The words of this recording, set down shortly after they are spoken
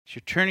As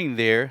you're turning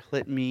there,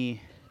 let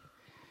me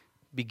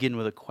begin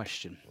with a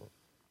question.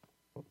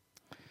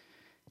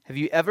 Have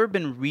you ever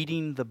been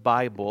reading the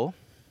Bible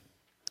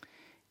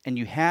and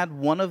you had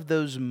one of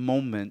those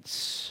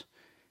moments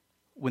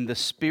when the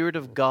Spirit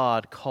of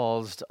God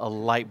caused a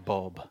light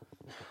bulb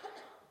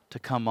to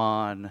come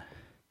on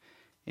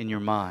in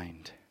your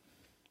mind?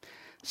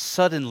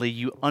 Suddenly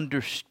you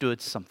understood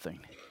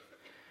something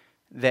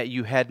that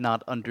you had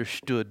not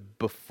understood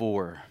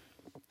before.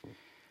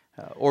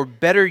 Or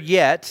better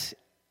yet,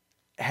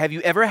 have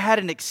you ever had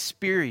an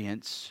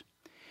experience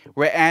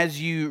where as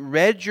you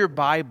read your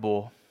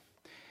Bible,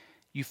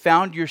 you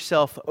found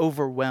yourself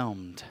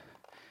overwhelmed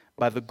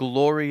by the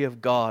glory of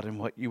God in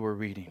what you were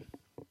reading?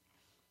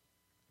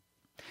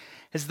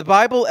 Has the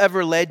Bible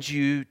ever led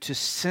you to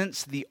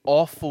sense the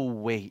awful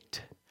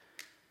weight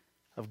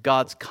of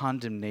God's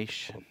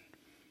condemnation?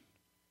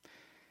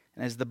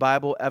 And has the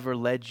Bible ever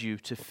led you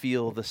to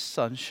feel the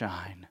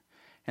sunshine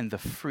and the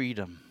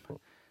freedom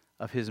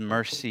of His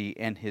mercy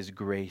and His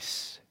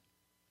grace?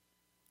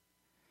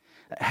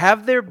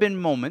 Have there been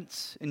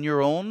moments in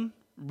your own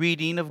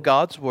reading of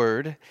God's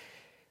Word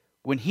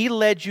when He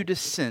led you to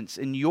sense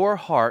in your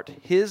heart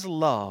His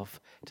love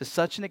to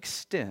such an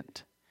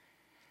extent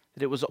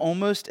that it was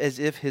almost as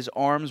if His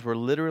arms were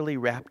literally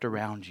wrapped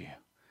around you,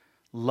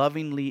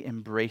 lovingly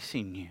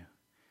embracing you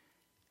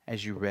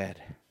as you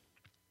read?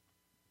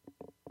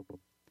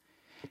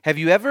 Have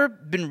you ever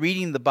been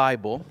reading the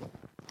Bible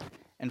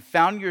and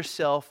found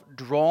yourself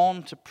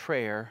drawn to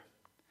prayer,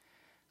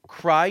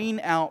 crying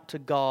out to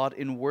God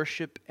in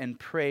worship and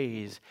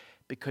praise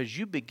because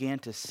you began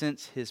to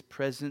sense His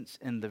presence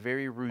in the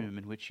very room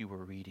in which you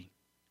were reading?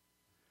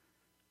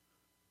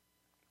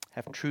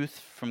 Have truth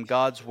from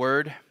God's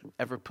Word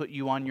ever put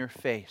you on your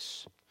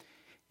face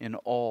in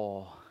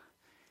awe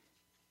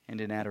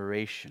and in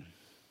adoration?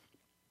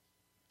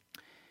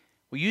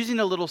 Well, using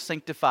a little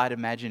sanctified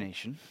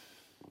imagination,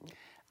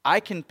 I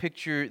can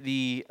picture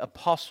the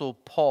Apostle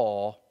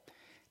Paul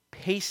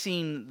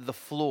pacing the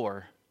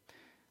floor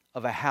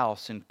of a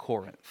house in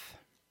Corinth.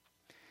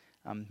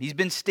 He's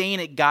been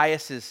staying at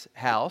Gaius'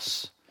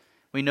 house.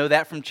 We know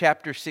that from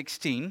chapter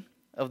 16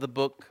 of the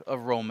book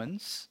of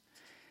Romans.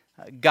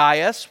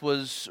 Gaius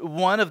was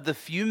one of the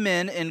few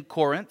men in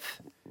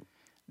Corinth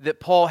that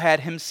Paul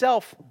had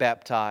himself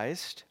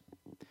baptized.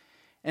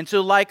 And so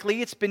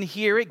likely it's been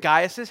here at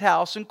Gaius'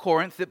 house in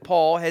Corinth that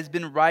Paul has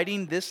been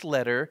writing this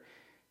letter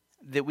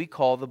that we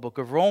call the book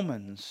of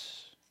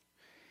Romans.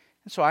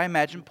 And so I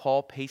imagine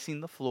Paul pacing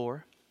the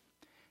floor.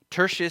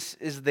 Tertius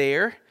is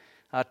there.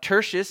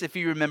 Tertius, if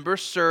you remember,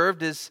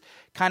 served as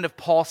kind of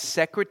Paul's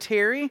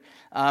secretary.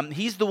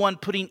 He's the one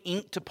putting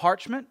ink to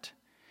parchment.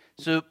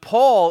 So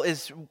Paul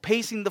is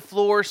pacing the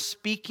floor,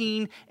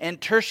 speaking, and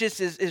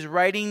Tertius is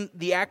writing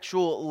the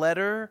actual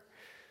letter.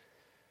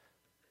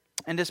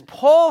 And as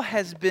Paul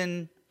has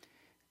been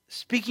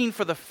speaking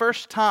for the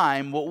first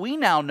time what we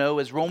now know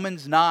as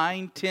Romans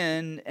 9,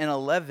 10, and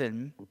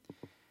 11,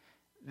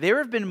 there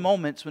have been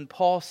moments when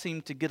Paul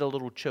seemed to get a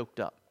little choked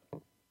up.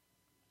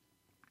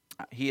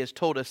 He has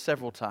told us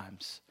several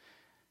times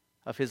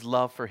of his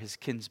love for his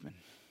kinsmen,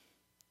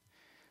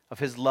 of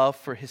his love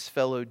for his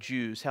fellow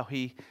Jews, how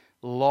he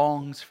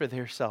longs for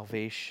their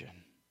salvation.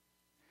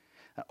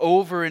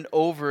 Over and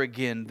over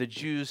again, the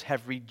Jews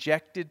have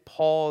rejected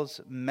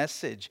Paul's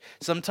message,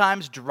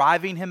 sometimes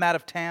driving him out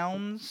of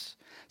towns,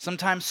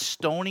 sometimes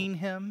stoning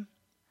him,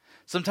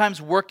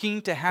 sometimes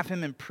working to have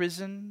him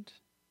imprisoned.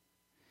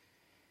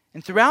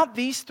 And throughout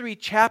these 3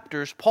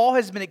 chapters, Paul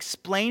has been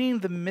explaining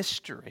the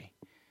mystery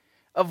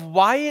of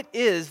why it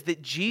is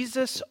that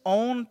Jesus'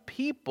 own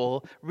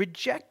people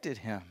rejected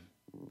him.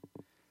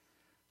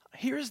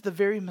 Here's the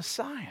very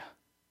Messiah,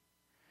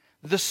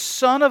 the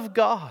Son of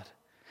God,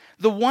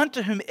 the one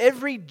to whom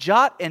every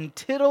jot and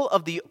tittle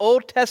of the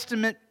Old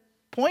Testament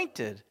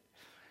pointed.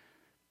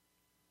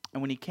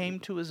 And when He came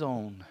to His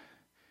own,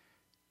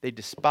 they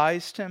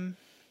despised Him,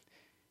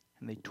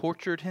 and they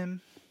tortured Him,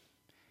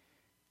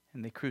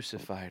 and they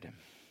crucified Him.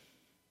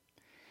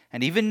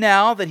 And even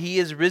now that He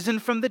is risen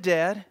from the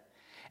dead,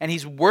 and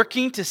He's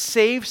working to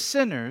save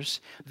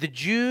sinners, the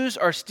Jews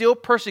are still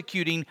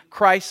persecuting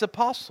Christ's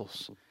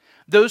apostles.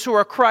 Those who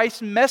are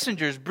Christ's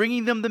messengers,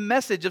 bringing them the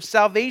message of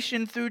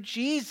salvation through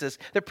Jesus.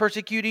 They're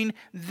persecuting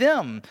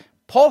them.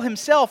 Paul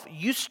himself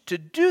used to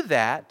do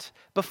that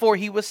before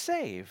he was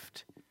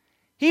saved.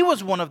 He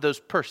was one of those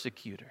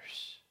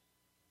persecutors.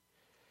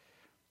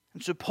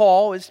 And so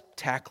Paul is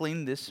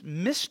tackling this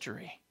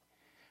mystery.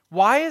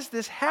 Why is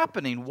this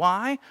happening?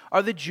 Why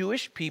are the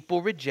Jewish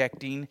people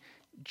rejecting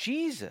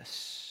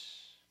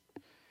Jesus?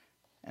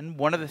 And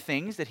one of the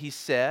things that he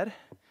said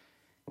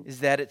is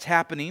that it's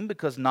happening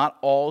because not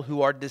all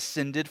who are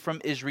descended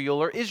from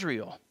Israel are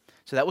Israel.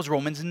 So that was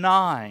Romans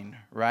 9,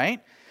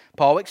 right?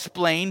 Paul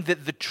explained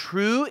that the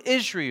true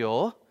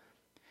Israel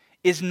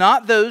is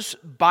not those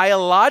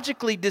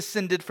biologically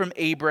descended from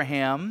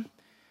Abraham,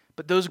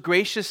 but those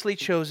graciously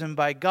chosen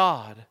by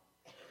God.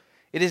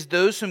 It is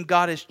those whom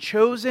God has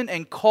chosen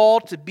and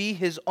called to be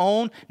His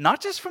own,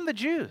 not just from the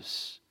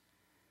Jews,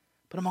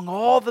 but among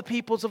all the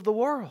peoples of the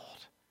world.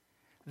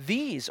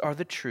 These are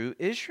the true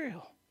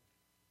Israel.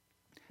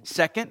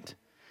 Second,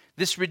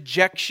 this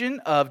rejection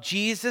of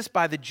Jesus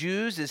by the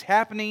Jews is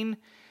happening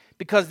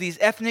because these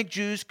ethnic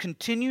Jews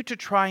continue to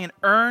try and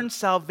earn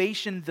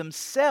salvation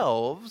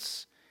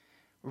themselves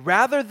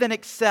rather than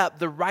accept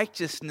the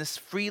righteousness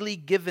freely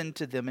given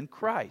to them in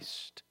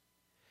Christ.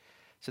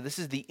 So this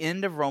is the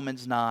end of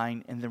Romans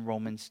 9 and then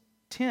Romans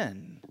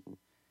 10.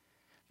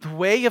 The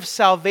way of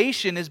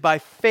salvation is by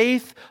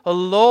faith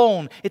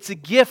alone. It's a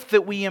gift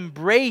that we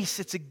embrace.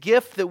 It's a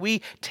gift that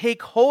we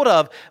take hold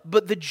of.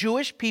 But the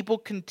Jewish people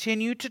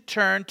continue to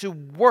turn to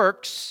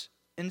works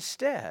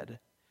instead.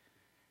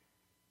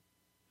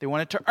 They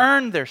wanted to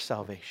earn their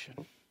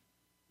salvation.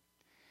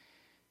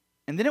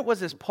 And then it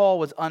was as Paul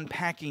was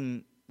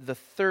unpacking the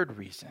third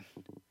reason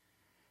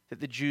that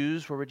the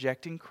Jews were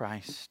rejecting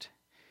Christ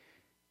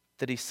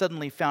that he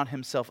suddenly found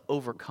himself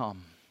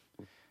overcome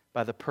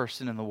by the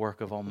person and the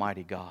work of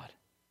Almighty God.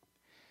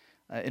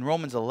 In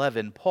Romans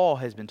 11, Paul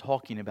has been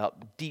talking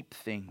about deep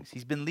things.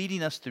 He's been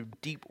leading us through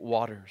deep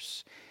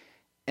waters.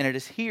 And it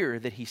is here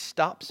that he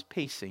stops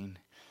pacing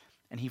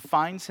and he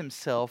finds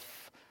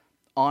himself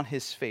on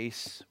his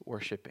face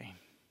worshiping.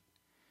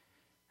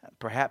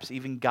 Perhaps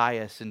even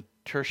Gaius and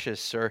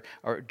Tertius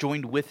are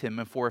joined with him,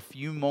 and for a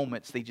few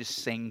moments they just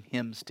sang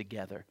hymns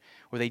together,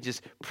 or they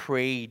just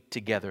prayed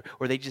together,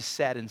 or they just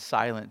sat in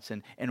silence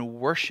and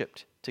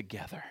worshiped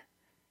together.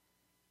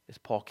 As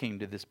Paul came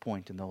to this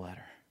point in the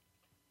letter.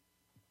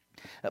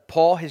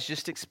 Paul has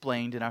just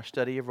explained in our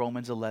study of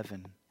Romans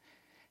 11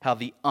 how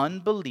the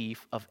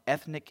unbelief of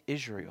ethnic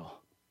Israel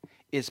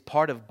is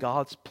part of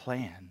God's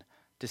plan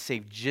to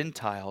save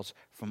Gentiles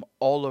from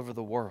all over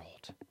the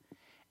world.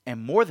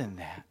 And more than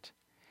that,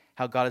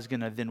 how God is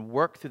going to then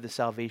work through the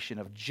salvation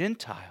of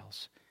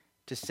Gentiles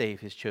to save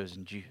his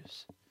chosen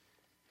Jews.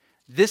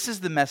 This is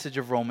the message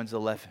of Romans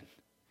 11.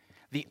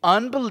 The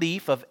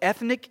unbelief of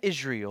ethnic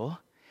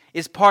Israel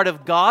is part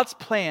of God's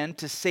plan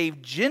to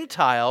save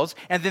Gentiles,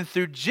 and then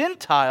through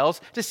Gentiles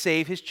to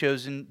save his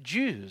chosen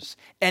Jews.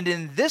 And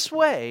in this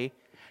way,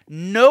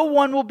 no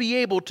one will be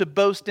able to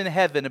boast in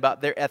heaven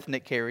about their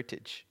ethnic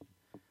heritage.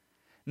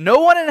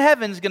 No one in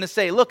heaven is going to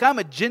say, look, I'm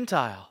a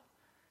Gentile.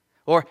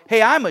 Or,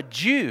 hey, I'm a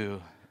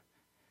Jew.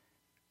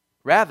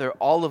 Rather,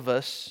 all of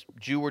us,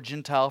 Jew or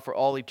Gentile for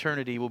all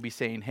eternity, will be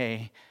saying,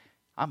 hey,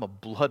 I'm a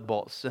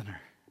blood-bought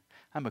sinner.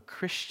 I'm a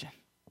Christian.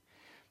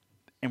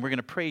 And we're going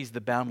to praise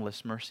the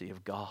boundless mercy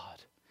of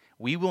God.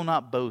 We will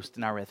not boast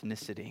in our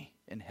ethnicity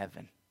in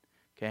heaven.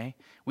 Okay?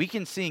 We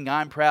can sing,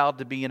 I'm proud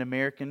to be an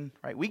American.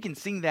 Right? We can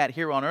sing that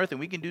here on earth, and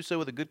we can do so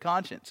with a good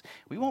conscience.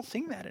 We won't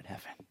sing that in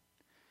heaven.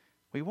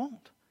 We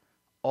won't.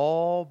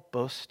 All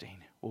boasting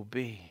will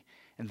be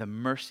in the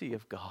mercy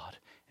of God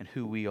and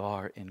who we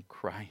are in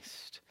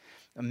Christ.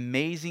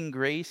 Amazing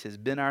grace has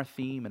been our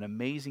theme, and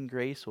amazing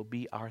grace will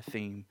be our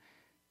theme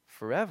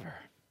forever.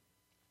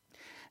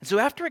 And so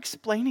after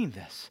explaining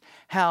this,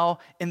 how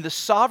in the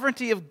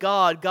sovereignty of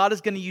God, God is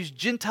going to use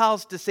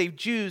Gentiles to save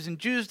Jews and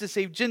Jews to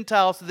save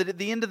Gentiles, so that at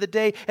the end of the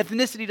day,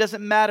 ethnicity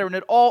doesn't matter and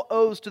it all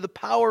owes to the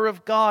power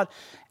of God.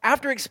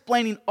 After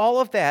explaining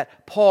all of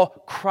that, Paul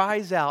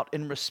cries out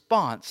in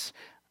response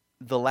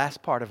the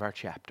last part of our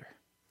chapter.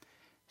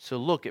 So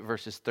look at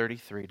verses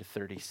 33 to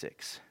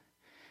 36.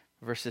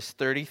 Verses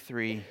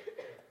 33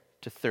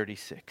 to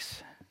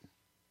 36.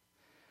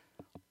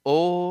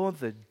 Oh,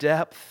 the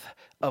depth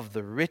of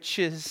the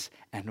riches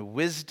and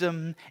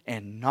wisdom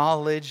and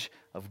knowledge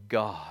of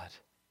God.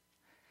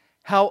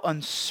 How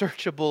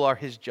unsearchable are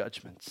his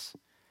judgments,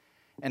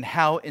 and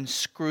how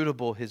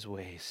inscrutable his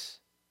ways.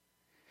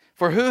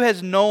 For who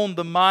has known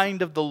the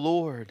mind of the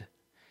Lord?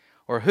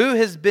 Or who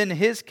has been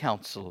his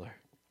counselor?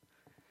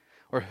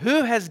 Or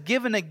who has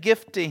given a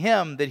gift to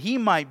him that he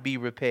might be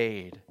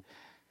repaid?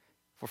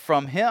 For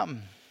from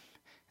him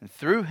and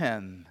through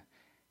him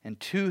and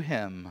to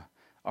him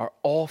are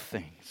all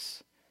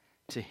things.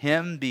 To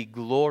him be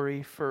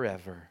glory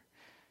forever.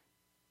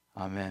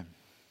 Amen.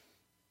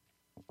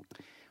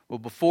 Well,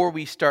 before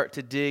we start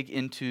to dig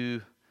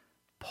into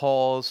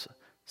Paul's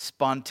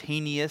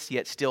spontaneous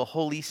yet still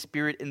Holy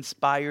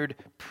Spirit-inspired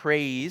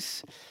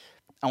praise,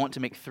 I want to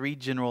make 3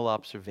 general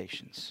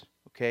observations.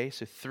 Okay,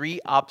 so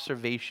 3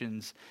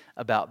 observations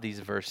about these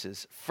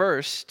verses.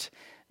 First,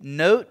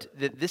 note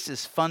that this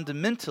is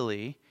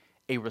fundamentally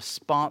a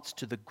response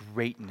to the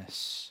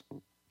greatness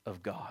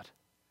of God.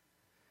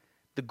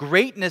 The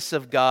greatness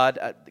of God,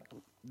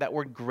 that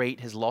word great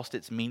has lost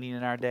its meaning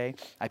in our day.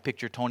 I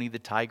picture Tony the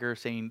Tiger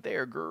saying,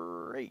 they're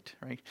great,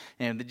 right?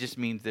 And it just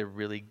means they're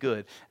really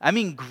good. I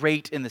mean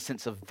great in the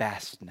sense of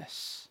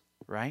vastness,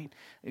 right?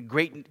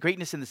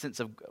 Greatness in the sense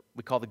of,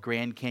 we call the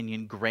Grand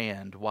Canyon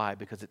grand. Why?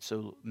 Because it's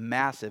so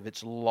massive,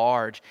 it's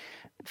large.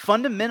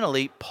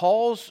 Fundamentally,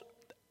 Paul's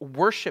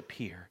worship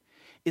here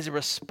is a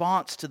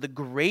response to the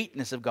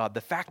greatness of God,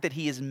 the fact that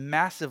he is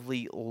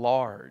massively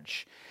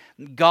large.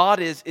 God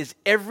is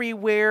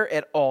everywhere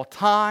at all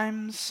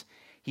times.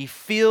 He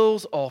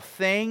feels all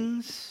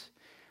things.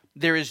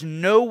 There is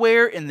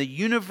nowhere in the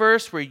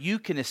universe where you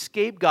can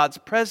escape God's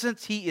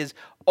presence. He is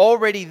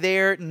already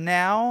there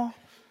now.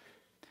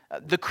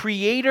 the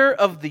creator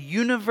of the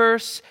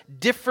universe,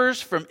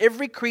 differs from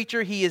every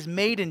creature he has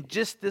made in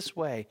just this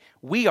way.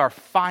 We are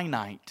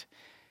finite.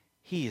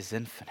 He is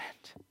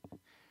infinite.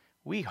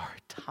 We are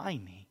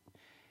tiny,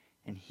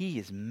 and he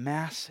is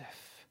massive.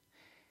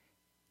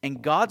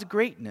 And God's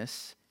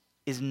greatness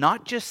is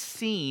not just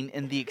seen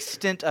in the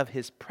extent of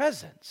his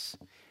presence,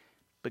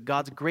 but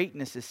God's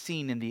greatness is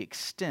seen in the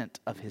extent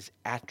of his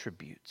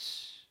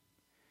attributes.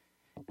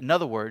 In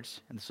other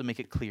words, and this will make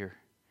it clear,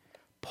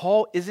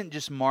 Paul isn't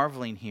just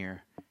marveling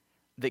here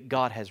that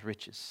God has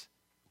riches,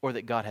 or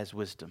that God has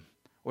wisdom,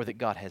 or that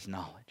God has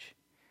knowledge.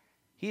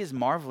 He is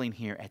marveling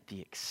here at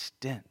the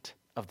extent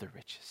of the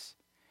riches,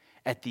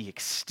 at the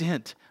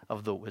extent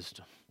of the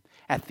wisdom,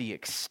 at the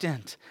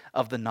extent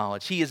of the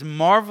knowledge. He is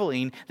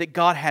marveling that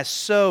God has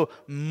so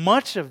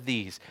much of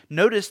these.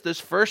 Notice those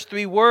first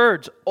three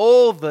words,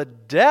 all the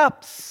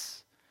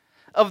depths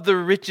of the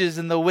riches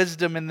and the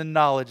wisdom and the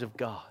knowledge of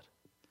God.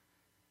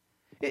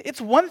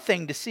 It's one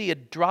thing to see a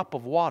drop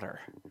of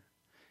water.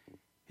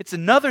 It's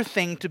another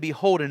thing to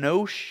behold an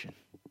ocean.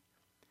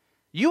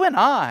 You and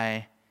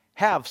I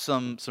have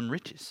some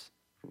riches.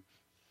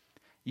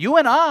 You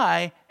and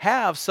I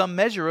have some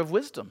measure of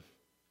wisdom.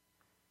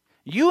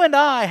 You and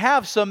I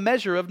have some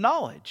measure of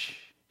knowledge.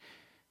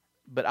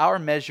 But our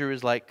measure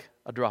is like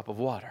a drop of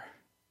water.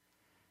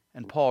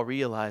 And Paul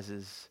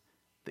realizes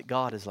that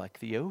God is like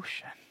the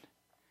ocean.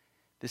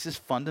 This is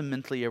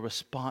fundamentally a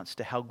response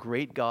to how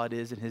great God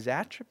is in his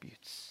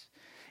attributes.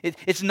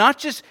 It's not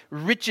just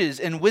riches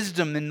and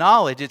wisdom and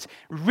knowledge. It's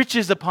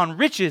riches upon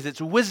riches.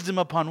 It's wisdom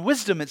upon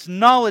wisdom. It's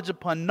knowledge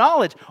upon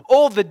knowledge.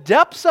 All the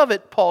depths of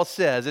it, Paul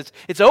says.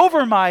 It's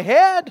over my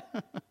head.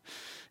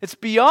 It's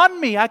beyond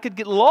me. I could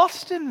get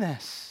lost in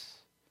this.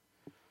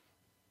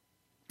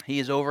 He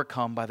is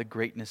overcome by the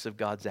greatness of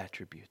God's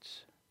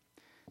attributes.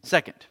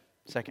 Second,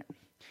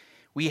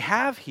 we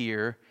have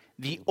here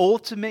the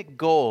ultimate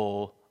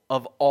goal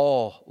of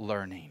all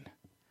learning.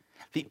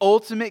 The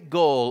ultimate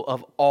goal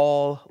of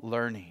all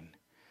learning.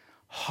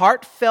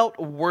 Heartfelt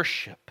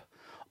worship,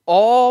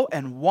 awe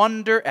and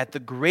wonder at the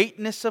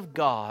greatness of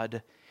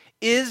God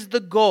is the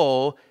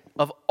goal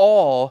of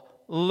all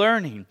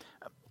learning.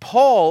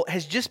 Paul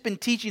has just been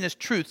teaching us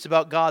truths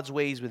about God's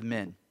ways with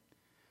men.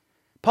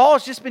 Paul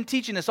has just been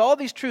teaching us all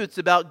these truths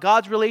about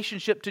God's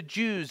relationship to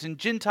Jews and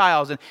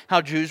Gentiles and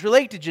how Jews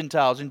relate to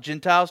Gentiles and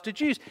Gentiles to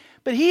Jews.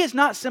 But he has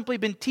not simply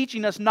been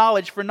teaching us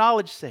knowledge for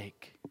knowledge's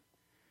sake.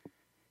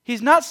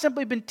 He's not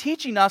simply been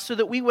teaching us so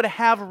that we would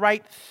have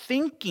right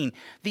thinking.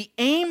 The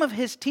aim of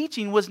his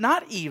teaching was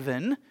not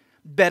even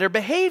better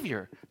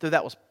behavior, though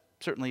that was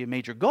certainly a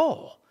major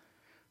goal.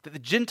 That the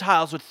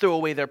Gentiles would throw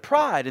away their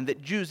pride and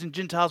that Jews and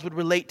Gentiles would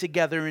relate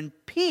together in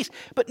peace.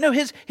 But no,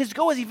 his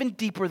goal is even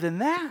deeper than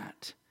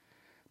that.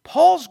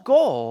 Paul's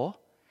goal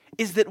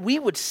is that we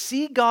would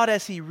see God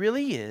as he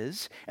really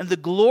is and the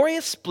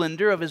glorious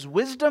splendor of his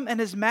wisdom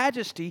and his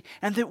majesty,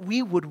 and that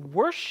we would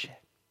worship.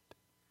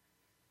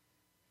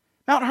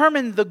 Mount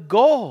Hermon, the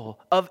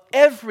goal of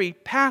every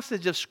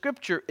passage of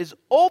Scripture is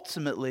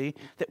ultimately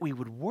that we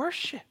would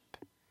worship,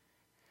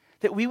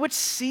 that we would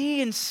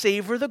see and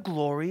savor the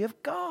glory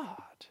of God.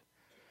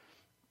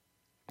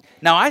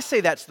 Now, I say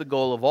that's the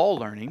goal of all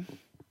learning,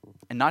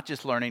 and not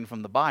just learning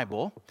from the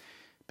Bible,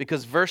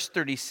 because verse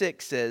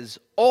 36 says,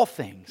 all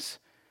things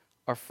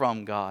are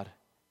from God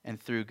and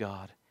through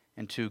God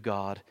and to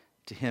God.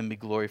 To him be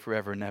glory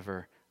forever and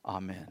ever.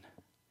 Amen.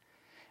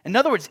 In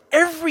other words,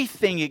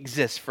 everything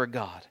exists for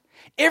God.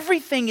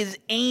 Everything is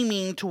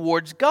aiming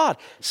towards God.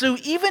 So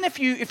even if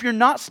you're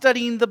not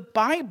studying the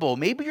Bible,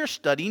 maybe you're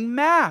studying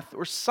math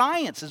or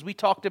science, as we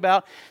talked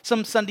about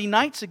some Sunday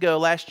nights ago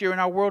last year in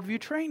our worldview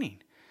training,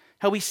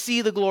 how we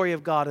see the glory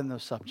of God in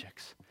those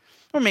subjects.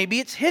 Or maybe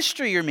it's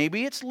history, or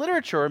maybe it's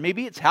literature, or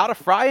maybe it's how to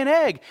fry an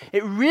egg.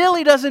 It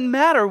really doesn't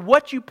matter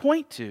what you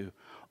point to.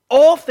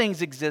 All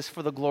things exist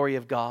for the glory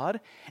of God,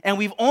 and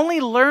we've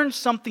only learned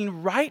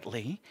something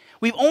rightly,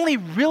 we've only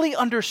really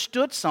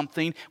understood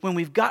something when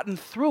we've gotten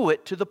through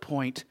it to the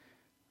point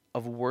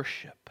of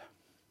worship.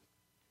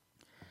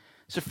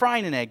 So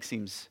frying an egg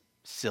seems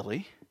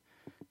silly,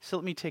 so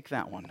let me take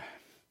that one.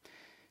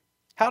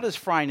 How does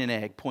frying an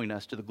egg point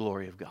us to the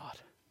glory of God?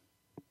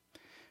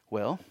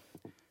 Well,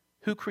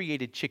 who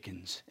created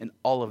chickens in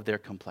all of their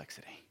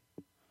complexity?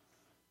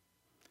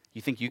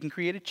 You think you can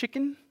create a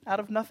chicken out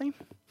of nothing?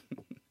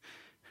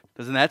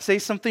 Doesn't that say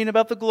something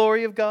about the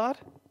glory of God?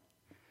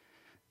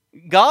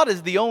 God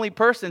is the only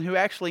person who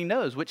actually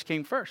knows which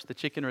came first, the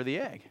chicken or the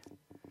egg.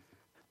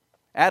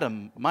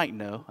 Adam might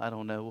know. I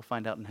don't know. We'll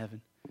find out in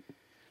heaven.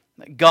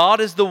 God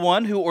is the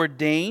one who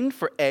ordained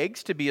for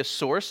eggs to be a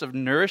source of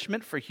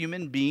nourishment for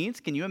human beings.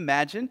 Can you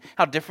imagine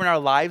how different our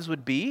lives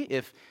would be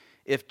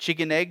if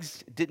chicken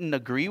eggs didn't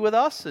agree with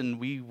us and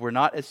we were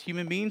not, as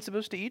human beings,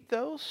 supposed to eat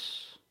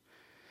those?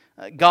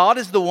 God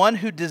is the one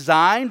who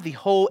designed the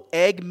whole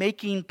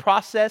egg-making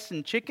process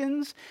in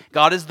chickens.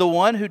 God is the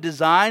one who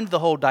designed the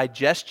whole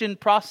digestion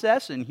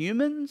process in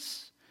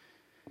humans.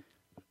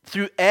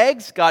 Through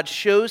eggs, God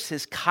shows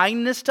his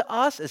kindness to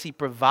us as he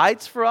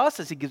provides for us,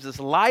 as he gives us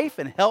life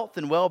and health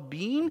and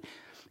well-being.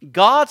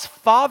 God's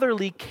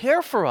fatherly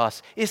care for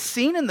us is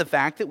seen in the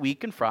fact that we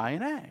can fry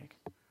an egg.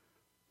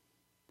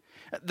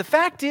 The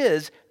fact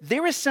is,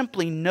 there is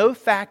simply no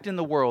fact in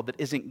the world that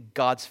isn't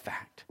God's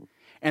fact.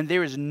 And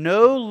there is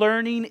no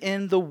learning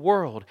in the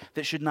world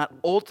that should not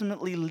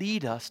ultimately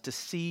lead us to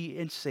see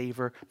and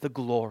savor the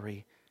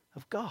glory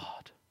of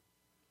God.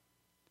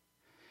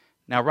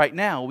 Now, right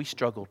now, we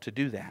struggle to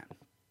do that.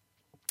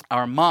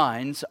 Our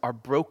minds are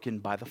broken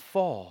by the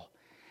fall,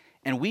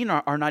 and we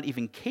are not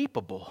even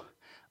capable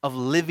of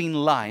living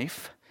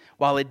life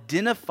while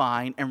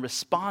identifying and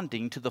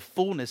responding to the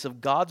fullness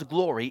of God's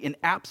glory in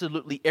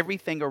absolutely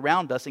everything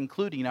around us,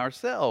 including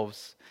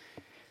ourselves.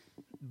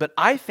 But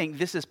I think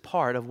this is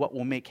part of what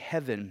will make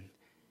heaven,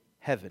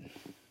 heaven.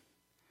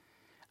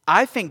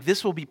 I think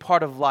this will be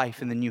part of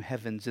life in the new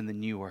heavens and the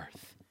new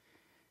earth.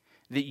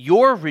 That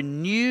your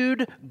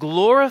renewed,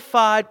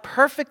 glorified,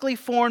 perfectly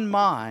formed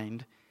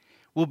mind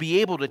will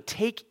be able to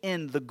take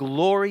in the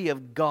glory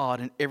of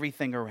God in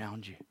everything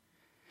around you.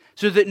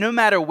 So that no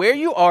matter where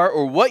you are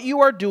or what you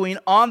are doing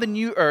on the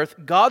new earth,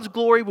 God's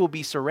glory will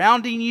be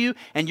surrounding you,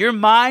 and your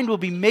mind will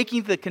be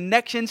making the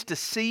connections to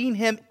seeing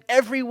Him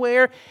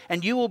everywhere,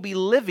 and you will be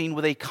living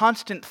with a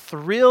constant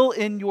thrill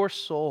in your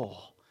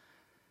soul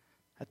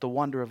at the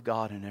wonder of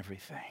God in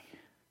everything.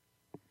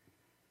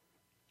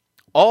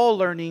 All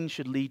learning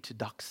should lead to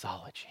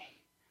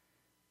doxology,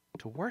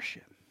 to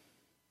worship.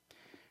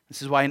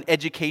 This is why an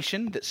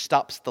education that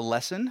stops the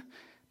lesson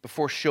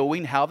before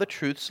showing how the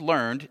truths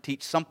learned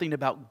teach something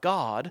about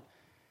God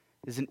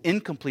is an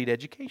incomplete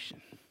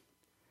education.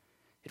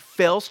 It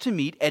fails to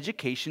meet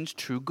education's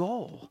true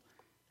goal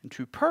and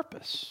true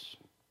purpose.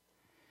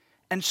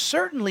 And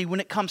certainly when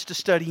it comes to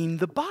studying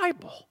the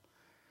Bible,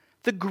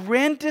 the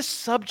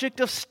grandest subject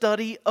of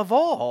study of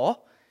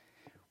all,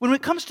 when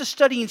it comes to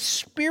studying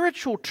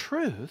spiritual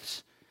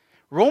truths,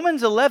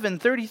 Romans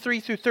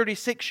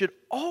 11:33-36 should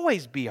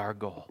always be our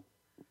goal.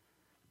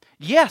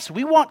 Yes,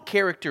 we want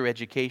character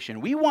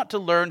education. We want to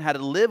learn how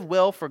to live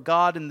well for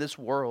God in this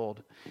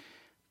world.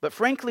 But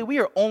frankly, we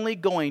are only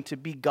going to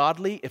be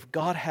godly if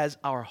God has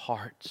our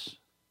hearts.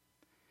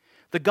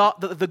 The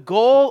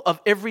goal of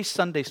every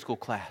Sunday school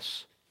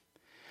class,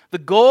 the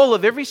goal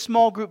of every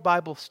small group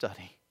Bible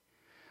study,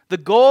 the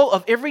goal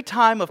of every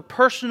time of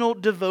personal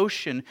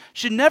devotion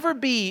should never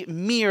be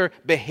mere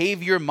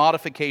behavior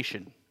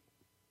modification.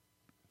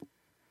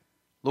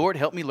 Lord,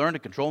 help me learn to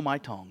control my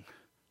tongue.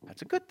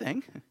 That's a good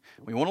thing.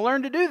 We want to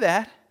learn to do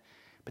that,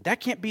 but that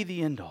can't be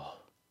the end all.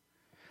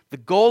 The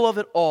goal of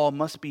it all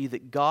must be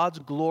that God's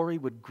glory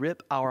would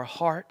grip our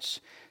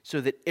hearts so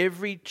that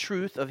every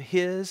truth of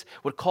His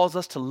would cause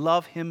us to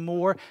love Him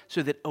more,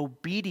 so that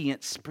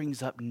obedience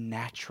springs up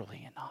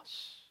naturally in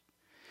us.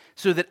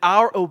 So that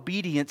our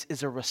obedience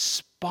is a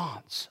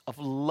response of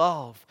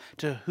love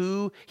to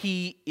who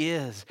He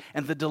is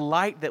and the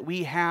delight that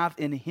we have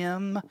in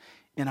Him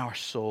in our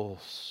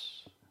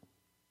souls.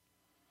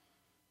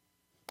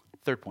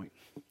 Third point.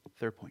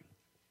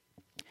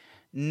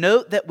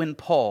 Note that when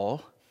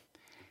Paul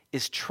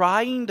is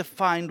trying to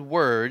find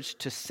words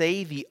to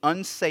say the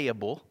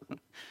unsayable,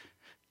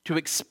 to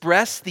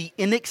express the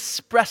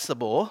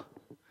inexpressible,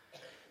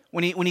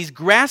 when he's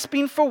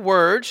grasping for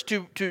words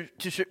to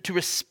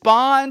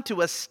respond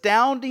to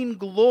astounding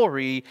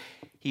glory,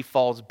 he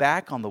falls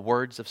back on the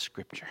words of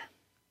Scripture.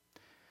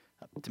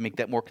 To make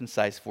that more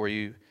concise for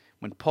you,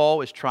 when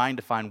Paul is trying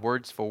to find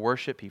words for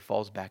worship, he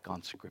falls back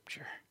on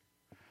Scripture.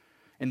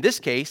 In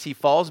this case, he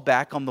falls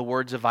back on the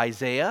words of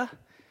Isaiah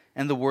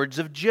and the words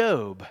of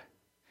Job.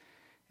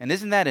 And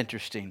isn't that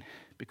interesting?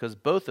 Because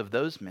both of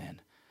those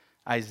men,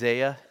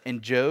 Isaiah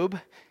and Job,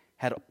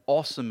 had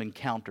awesome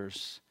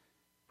encounters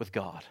with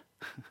God.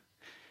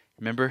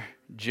 Remember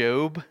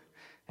Job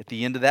at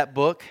the end of that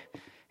book?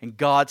 And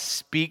God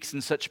speaks in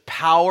such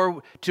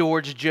power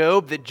towards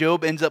Job that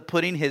Job ends up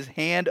putting his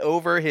hand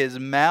over his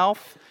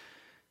mouth.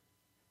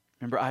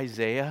 Remember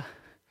Isaiah?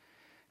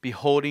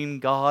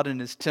 Beholding God in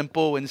His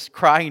temple and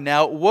crying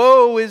out,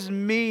 "Woe is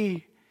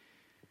me!"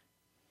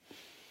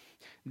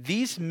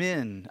 These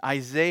men,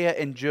 Isaiah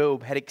and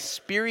Job, had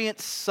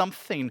experienced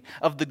something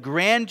of the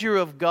grandeur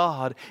of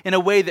God in a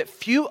way that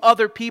few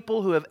other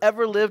people who have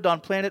ever lived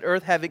on planet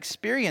Earth have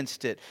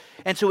experienced it.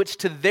 And so it's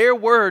to their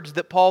words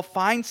that Paul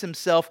finds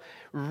himself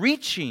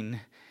reaching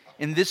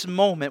in this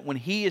moment when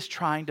he is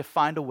trying to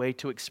find a way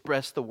to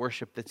express the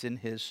worship that's in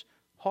his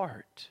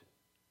heart.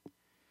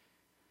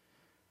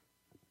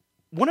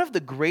 One of the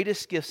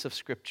greatest gifts of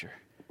Scripture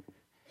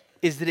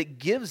is that it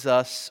gives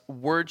us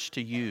words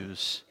to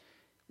use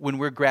when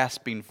we're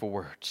grasping for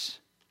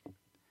words.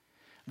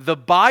 The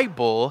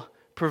Bible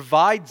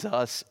provides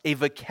us a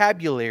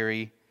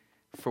vocabulary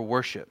for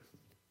worship.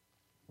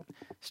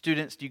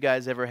 Students, do you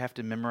guys ever have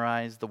to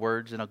memorize the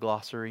words in a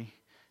glossary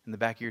in the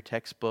back of your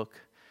textbook?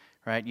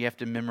 Right? You have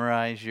to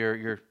memorize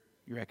your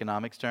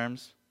economics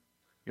terms,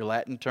 your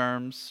Latin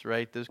terms,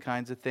 right? Those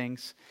kinds of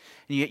things.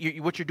 And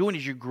what you're doing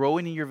is you're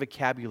growing in your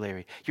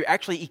vocabulary. You're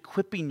actually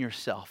equipping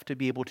yourself to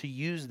be able to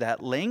use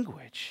that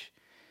language.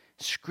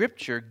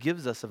 Scripture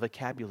gives us a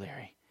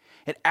vocabulary.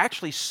 It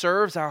actually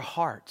serves our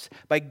hearts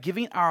by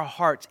giving our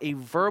hearts a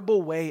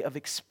verbal way of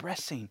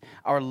expressing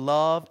our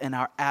love and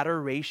our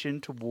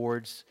adoration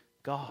towards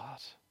God.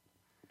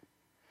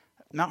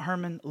 Mount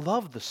Hermon,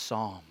 love the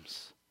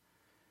Psalms.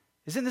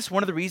 Isn't this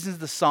one of the reasons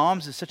the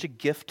Psalms is such a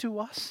gift to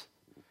us?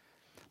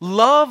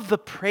 Love the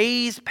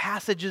praise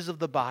passages of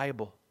the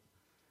Bible.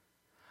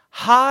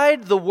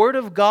 Hide the Word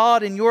of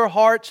God in your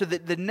heart so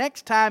that the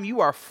next time you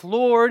are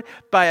floored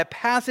by a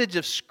passage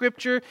of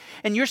Scripture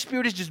and your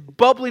spirit is just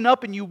bubbling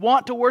up and you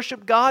want to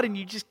worship God and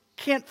you just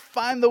can't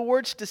find the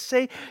words to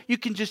say, you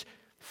can just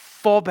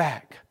fall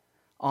back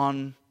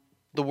on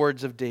the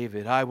words of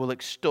David. I will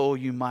extol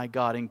you, my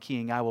God and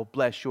King. I will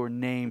bless your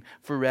name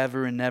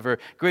forever and ever.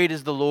 Great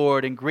is the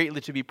Lord and greatly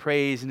to be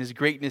praised, and His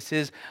greatness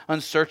is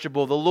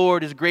unsearchable. The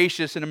Lord is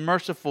gracious and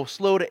merciful,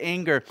 slow to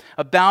anger,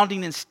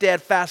 abounding in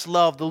steadfast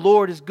love. The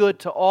Lord is good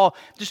to all.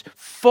 Just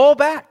fall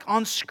back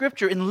on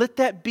Scripture and let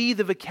that be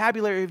the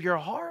vocabulary of your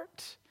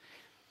heart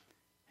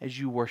as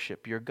you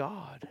worship your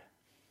God.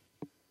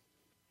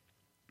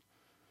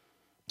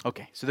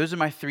 Okay, so those are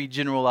my 3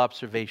 general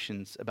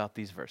observations about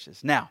these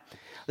verses. Now,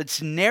 let's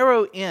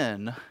narrow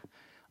in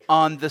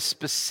on the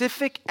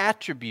specific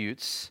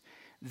attributes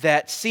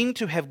that seem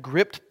to have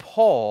gripped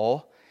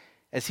Paul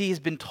as he has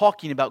been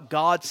talking about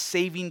God's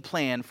saving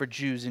plan for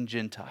Jews and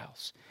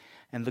Gentiles.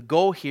 And the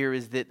goal here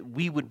is that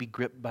we would be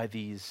gripped by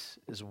these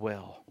as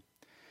well.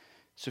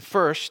 So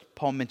first,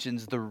 Paul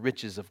mentions the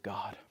riches of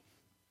God.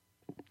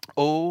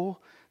 Oh,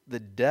 the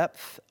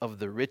depth of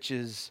the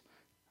riches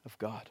of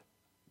God.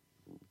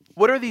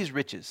 What are these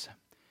riches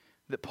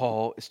that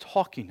Paul is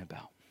talking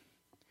about?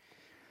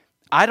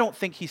 I don't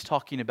think he's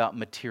talking about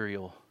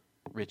material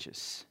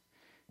riches.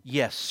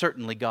 Yes,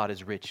 certainly God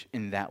is rich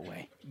in that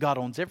way. God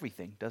owns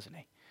everything, doesn't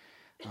He?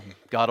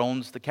 God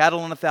owns the cattle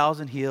on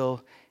 1,000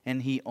 hill,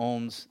 and He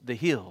owns the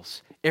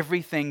hills.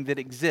 Everything that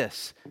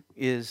exists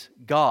is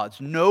God's.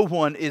 No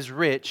one is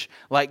rich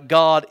like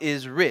God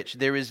is rich.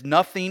 There is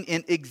nothing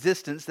in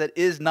existence that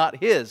is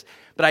not His.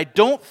 But I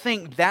don't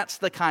think that's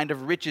the kind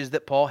of riches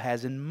that Paul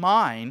has in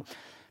mind,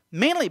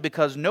 mainly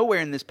because nowhere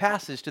in this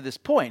passage to this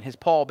point has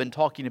Paul been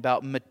talking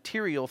about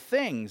material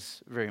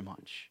things very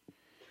much.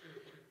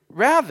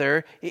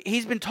 Rather,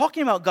 he's been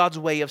talking about God's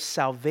way of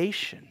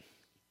salvation.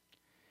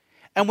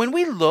 And when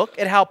we look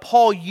at how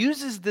Paul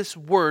uses this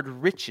word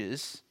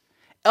riches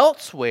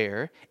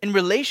elsewhere in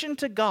relation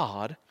to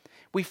God,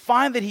 we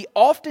find that he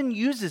often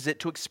uses it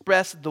to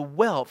express the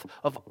wealth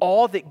of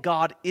all that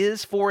God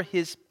is for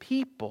His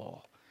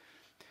people.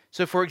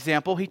 So, for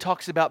example, he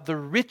talks about the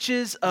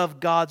riches of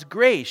God's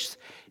grace,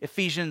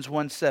 Ephesians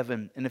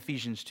 1:7 and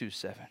Ephesians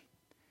 2:7.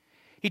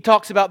 He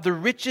talks about the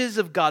riches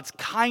of God's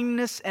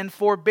kindness and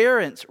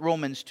forbearance,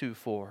 Romans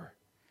 2:4.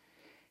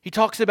 He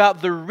talks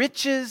about the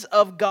riches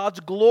of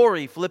God's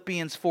glory,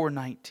 Philippians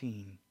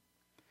 4:19.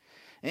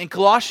 In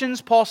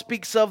Colossians, Paul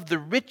speaks of the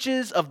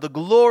riches of the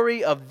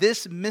glory of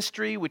this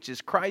mystery, which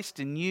is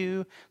Christ in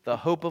you, the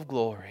hope of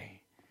glory.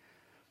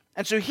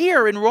 And so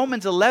here in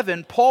Romans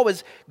 11, Paul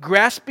is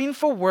grasping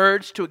for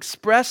words to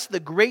express the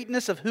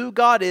greatness of who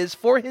God is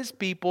for His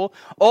people,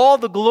 all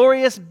the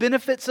glorious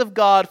benefits of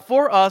God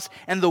for us,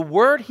 and the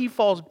word he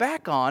falls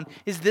back on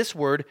is this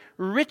word,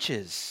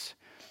 riches.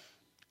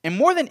 And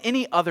more than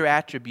any other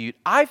attribute,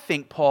 I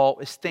think Paul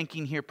is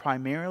thinking here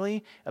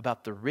primarily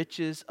about the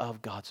riches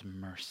of God's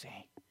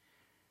mercy.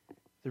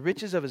 The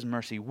riches of His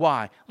mercy.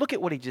 Why? Look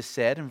at what he just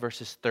said in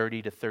verses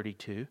 30 to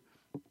 32.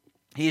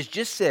 He has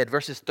just said,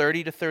 verses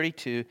 30 to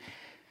 32,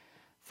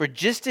 "For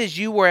just as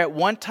you were at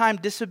one time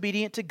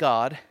disobedient to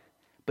God,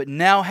 but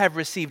now have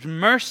received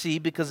mercy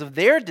because of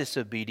their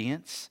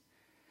disobedience,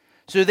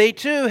 so they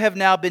too have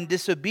now been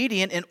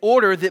disobedient in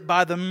order that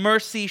by the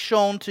mercy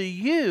shown to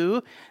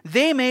you,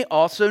 they may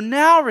also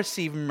now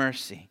receive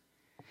mercy.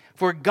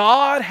 For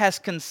God has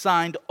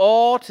consigned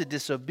all to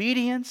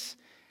disobedience,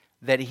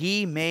 that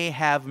He may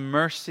have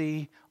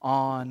mercy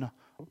on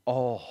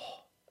all."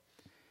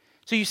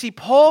 So you see,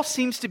 Paul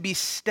seems to be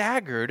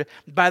staggered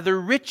by the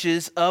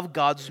riches of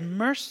God's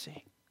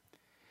mercy.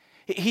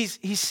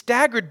 He's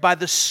staggered by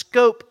the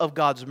scope of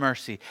God's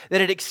mercy,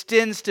 that it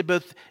extends to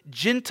both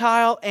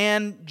Gentile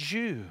and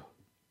Jew.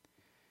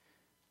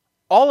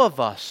 All of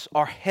us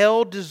are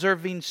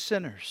hell-deserving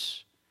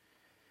sinners,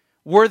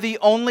 worthy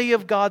only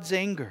of God's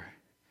anger.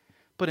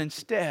 But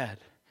instead,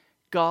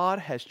 God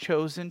has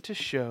chosen to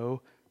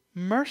show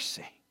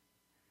mercy.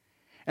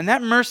 And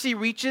that mercy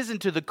reaches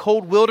into the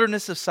cold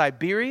wilderness of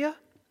Siberia.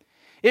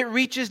 It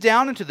reaches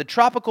down into the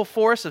tropical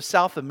forests of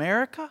South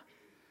America.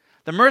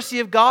 The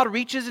mercy of God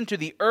reaches into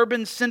the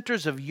urban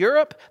centers of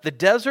Europe, the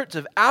deserts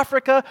of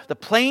Africa, the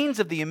plains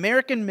of the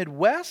American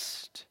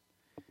Midwest.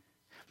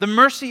 The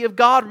mercy of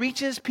God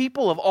reaches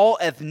people of all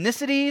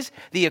ethnicities,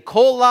 the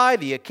Akoli,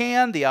 the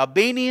Akan, the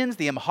Albanians,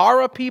 the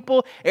Amhara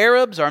people,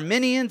 Arabs,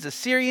 Armenians,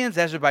 Assyrians,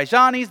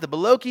 Azerbaijanis, the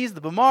Balokis,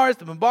 the Bamars,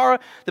 the Bambara,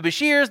 the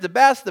Bashirs, the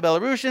Bas, the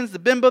Belarusians, the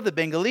Bimba, the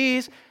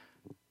Bengalese,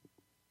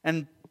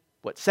 and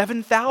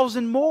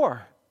 7,000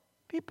 more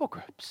people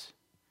groups.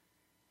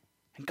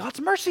 And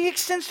God's mercy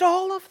extends to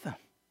all of them.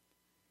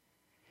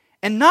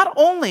 And not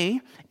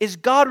only is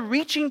God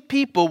reaching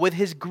people with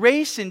His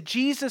grace in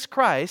Jesus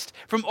Christ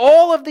from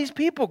all of these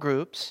people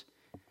groups,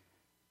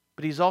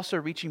 but He's also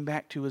reaching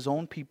back to His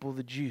own people,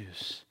 the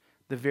Jews,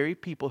 the very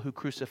people who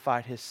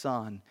crucified His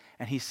Son.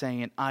 And He's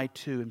saying, I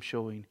too am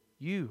showing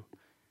you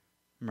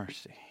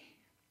mercy.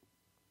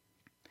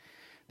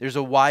 There's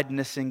a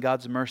wideness in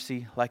God's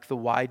mercy like the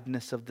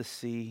wideness of the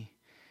sea.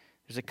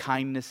 There's a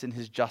kindness in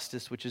His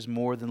justice which is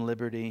more than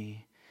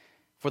liberty.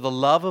 For the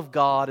love of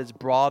God is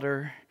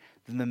broader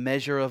than the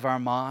measure of our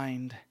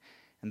mind,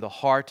 and the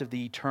heart of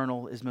the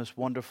eternal is most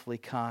wonderfully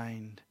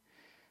kind.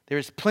 There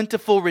is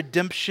plentiful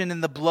redemption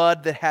in the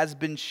blood that has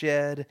been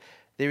shed.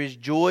 There is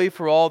joy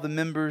for all the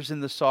members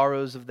in the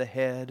sorrows of the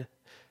head.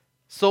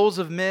 Souls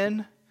of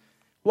men,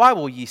 why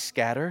will ye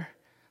scatter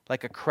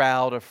like a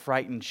crowd of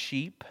frightened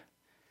sheep?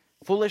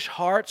 Foolish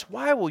hearts,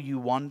 why will you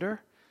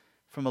wander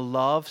from a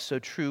love so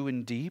true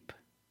and deep?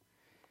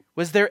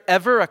 Was there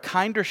ever a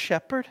kinder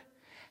shepherd,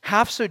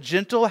 half so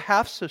gentle,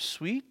 half so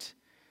sweet,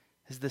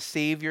 as the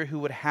Savior who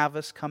would have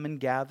us come and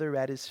gather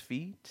at His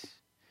feet?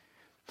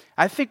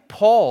 I think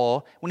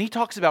Paul, when he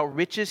talks about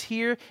riches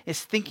here,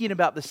 is thinking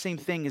about the same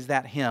thing as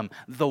that hymn,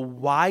 the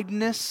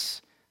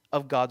wideness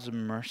of God's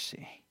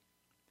mercy.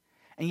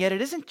 And yet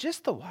it isn't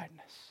just the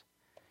wideness,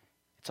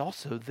 it's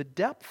also the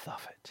depth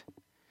of it.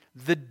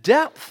 The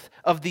depth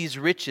of these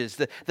riches,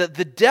 the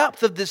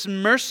depth of this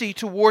mercy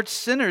towards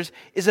sinners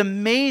is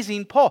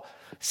amazing. Paul,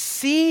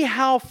 see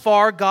how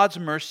far God's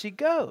mercy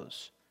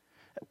goes.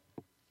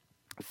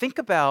 Think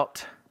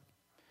about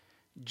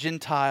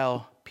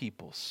Gentile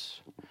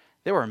peoples.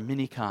 There were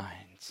many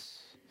kinds.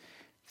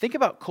 Think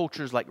about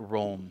cultures like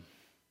Rome.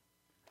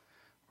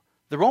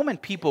 The Roman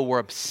people were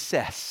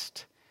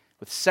obsessed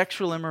with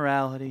sexual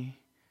immorality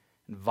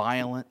and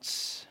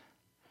violence.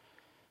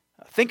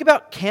 Think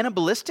about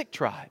cannibalistic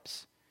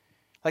tribes,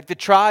 like the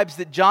tribes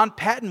that John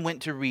Patton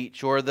went to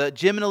reach, or the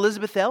Jim and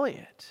Elizabeth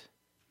Elliot.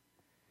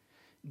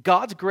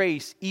 God's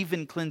grace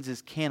even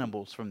cleanses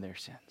cannibals from their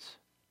sins.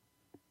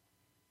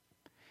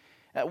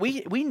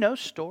 We know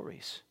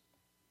stories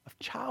of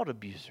child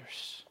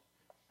abusers,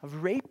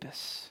 of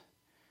rapists,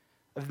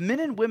 of men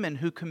and women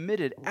who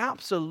committed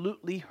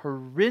absolutely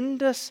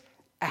horrendous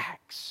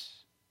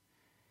acts.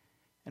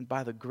 And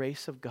by the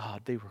grace of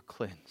God, they were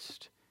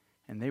cleansed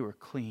and they were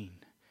clean,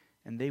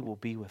 and they will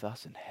be with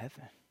us in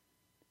heaven.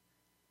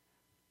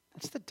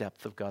 That's the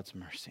depth of God's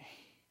mercy.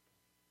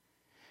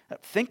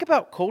 Think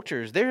about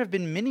cultures. There have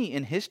been many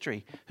in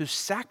history who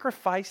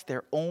sacrificed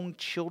their own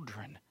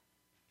children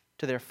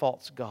to their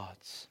false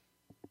gods.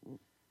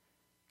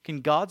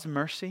 Can God's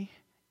mercy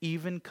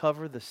even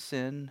cover the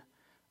sin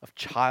of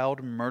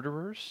child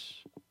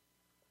murderers?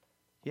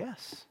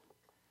 Yes.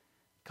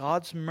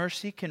 God's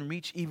mercy can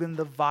reach even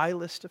the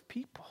vilest of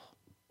people.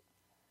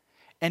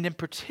 And in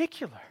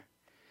particular,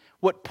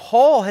 what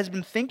Paul has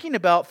been thinking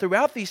about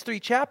throughout these 3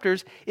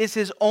 chapters is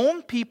his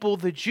own people,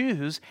 the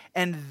Jews,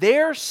 and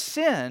their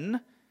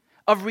sin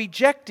of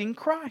rejecting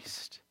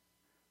Christ.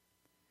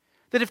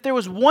 That if there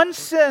was one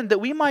sin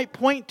that we might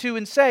point to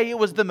and say it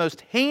was the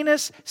most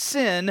heinous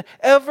sin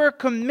ever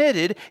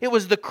committed, it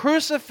was the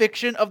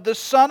crucifixion of the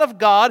Son of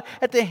God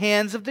at the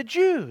hands of the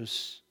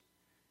Jews.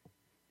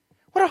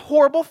 What a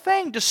horrible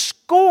thing to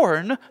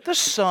scorn the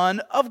Son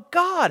of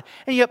God.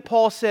 And yet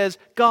Paul says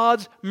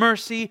God's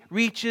mercy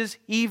reaches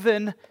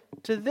even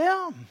to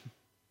them.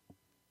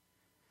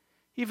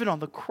 Even on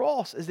the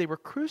cross, as they were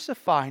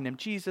crucifying Him,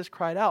 Jesus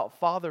cried out,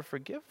 "Father,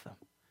 forgive them,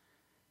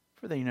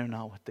 for they know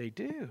not what they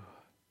do."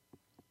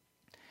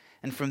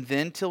 And from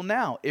then till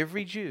now,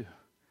 every Jew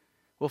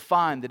will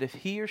find that if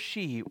he or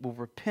she will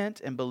repent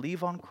and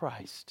believe on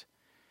Christ,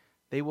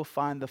 they will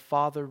find the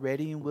Father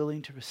ready and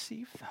willing to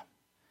receive them,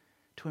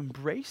 to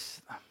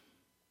embrace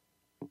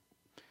them.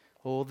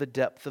 Oh, the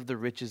depth of the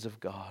riches of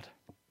God.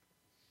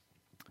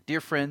 Dear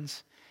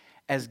friends,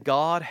 as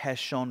God has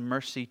shown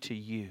mercy to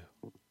you,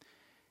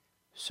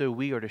 so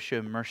we are to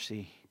show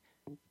mercy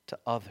to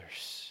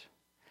others.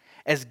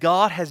 As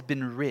God has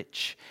been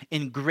rich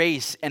in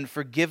grace and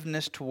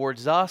forgiveness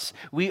towards us,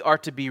 we are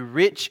to be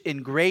rich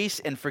in grace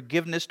and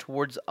forgiveness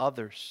towards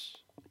others.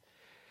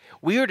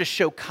 We are to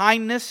show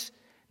kindness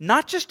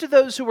not just to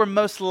those who are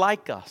most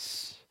like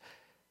us,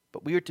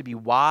 but we are to be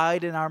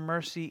wide in our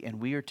mercy, and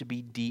we are to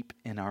be deep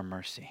in our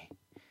mercy.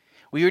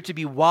 We are to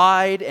be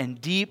wide and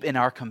deep in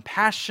our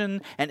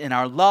compassion and in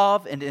our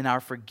love and in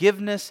our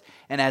forgiveness.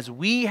 And as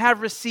we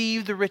have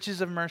received the riches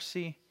of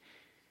mercy,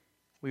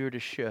 we are to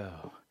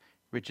show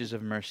riches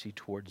of mercy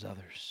towards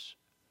others.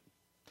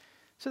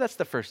 So that's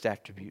the first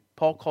attribute.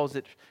 Paul calls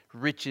it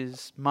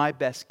riches. My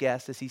best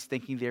guess is he's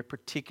thinking there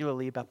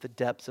particularly about the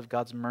depths of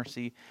God's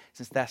mercy,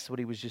 since that's what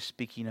he was just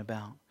speaking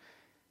about.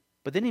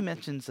 But then he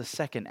mentions a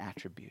second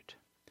attribute,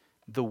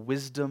 the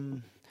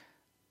wisdom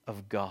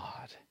of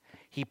God.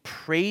 He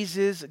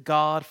praises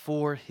God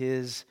for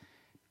His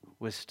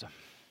wisdom.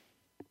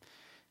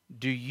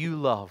 Do you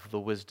love the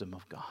wisdom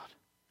of God?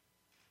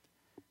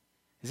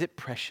 Is it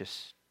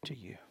precious to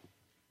you?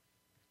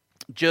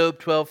 Job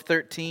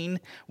 12:13,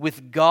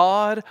 with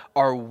God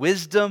are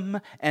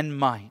wisdom and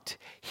might.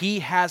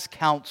 He has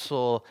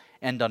counsel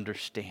and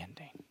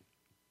understanding.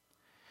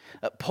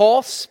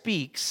 Paul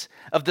speaks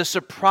of the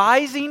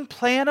surprising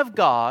plan of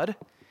God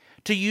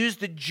to use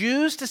the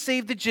Jews to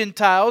save the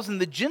Gentiles and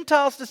the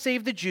Gentiles to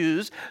save the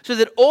Jews, so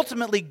that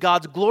ultimately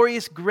God's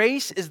glorious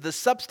grace is the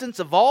substance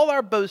of all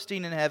our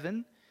boasting in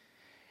heaven.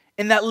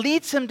 And that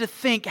leads him to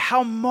think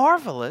how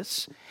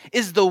marvelous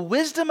is the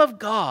wisdom of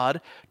God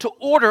to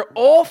order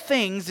all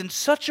things in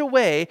such a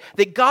way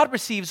that God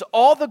receives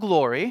all the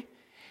glory,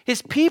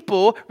 His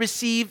people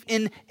receive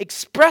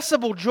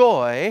inexpressible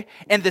joy,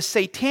 and the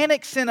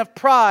satanic sin of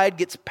pride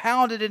gets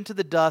pounded into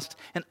the dust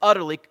and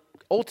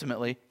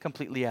ultimately,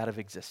 completely out of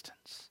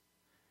existence.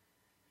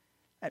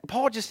 And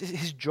Paul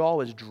his jaw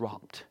is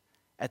dropped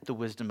at the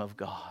wisdom of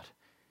God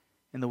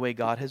and the way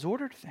God has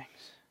ordered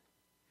things.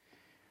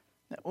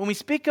 When we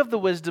speak of the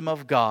wisdom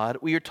of God,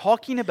 we are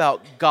talking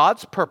about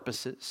God's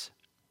purposes,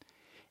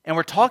 and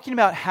we're talking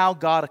about how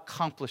God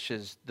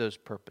accomplishes those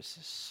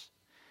purposes.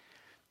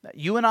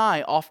 You and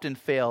I often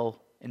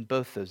fail in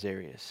both those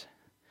areas.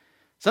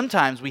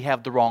 Sometimes we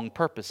have the wrong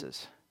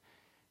purposes,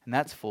 and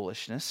that's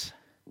foolishness.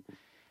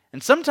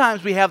 And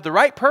sometimes we have the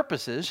right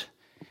purposes,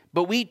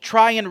 but we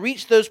try and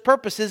reach those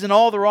purposes in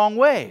all the wrong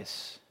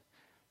ways,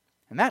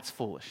 and that's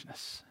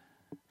foolishness.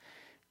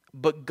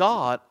 But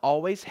God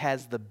always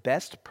has the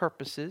best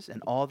purposes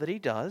in all that He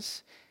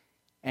does,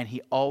 and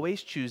He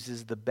always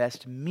chooses the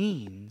best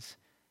means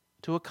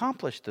to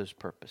accomplish those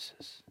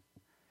purposes.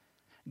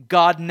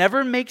 God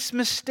never makes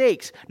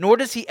mistakes, nor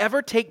does He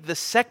ever take the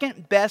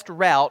second best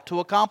route to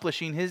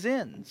accomplishing His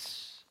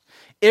ends.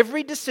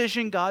 Every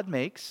decision God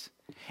makes,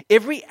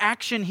 every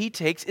action He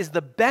takes is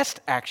the best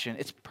action.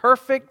 It's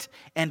perfect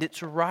and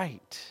it's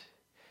right.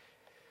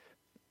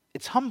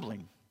 It's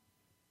humbling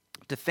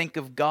to think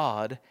of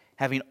God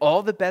having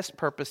all the best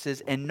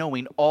purposes and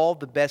knowing all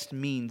the best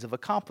means of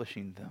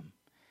accomplishing them.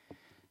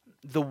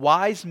 The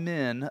wise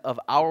men of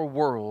our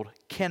world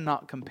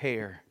cannot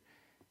compare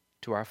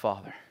to our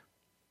Father.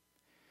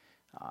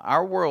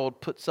 Our world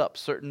puts up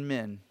certain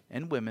men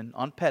and women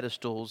on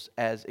pedestals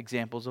as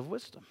examples of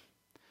wisdom.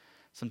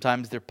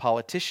 Sometimes they're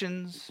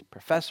politicians,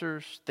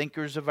 professors,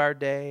 thinkers of our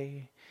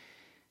day.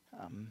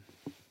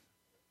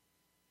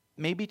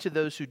 Maybe to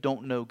those who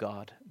don't know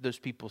God, those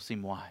people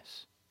seem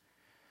wise.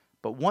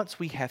 But once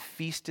we have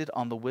feasted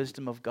on the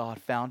wisdom of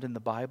God found in the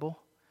Bible,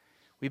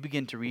 we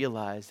begin to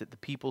realize that the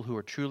people who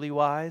are truly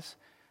wise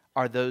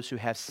are those who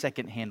have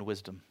secondhand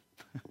wisdom.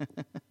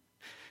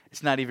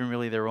 It's not even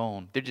really their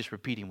own. They're just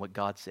repeating what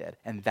God said,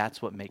 and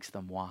that's what makes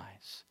them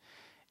wise.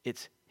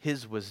 It's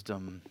His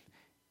wisdom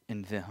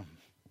in them.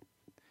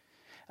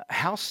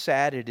 How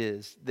sad it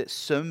is that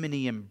so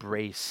many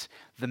embrace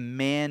the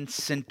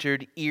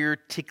man-centered,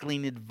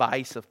 ear-tickling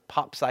advice of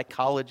pop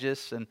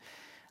psychologists. And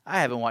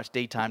I haven't watched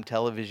daytime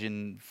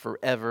television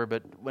forever,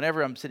 but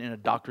whenever I'm sitting in a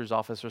doctor's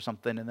office or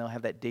something and they'll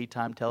have that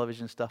daytime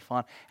television stuff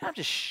on, I'm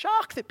just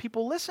shocked that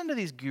people listen to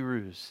these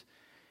gurus.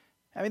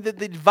 I mean,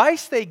 the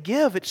advice they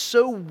give, it's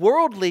so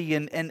worldly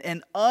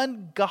and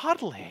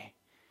ungodly.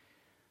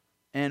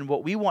 And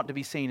what we want to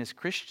be saying as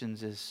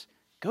Christians is,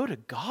 go to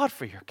God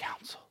for your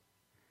counsel.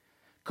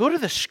 Go to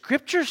the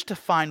Scriptures to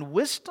find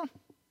wisdom.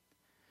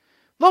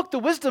 Look, the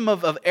wisdom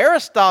of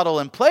Aristotle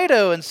and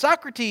Plato and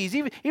Socrates,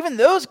 even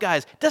those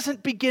guys,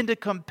 doesn't begin to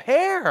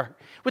compare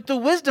with the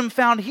wisdom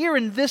found here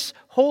in this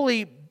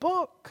holy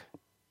book.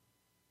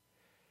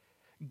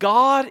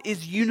 God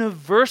is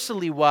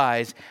universally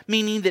wise,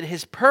 meaning that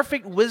His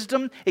perfect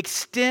wisdom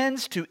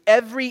extends to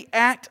every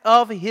act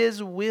of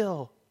His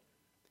will.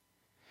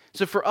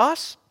 So for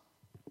us,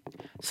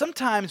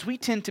 sometimes we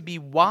tend to be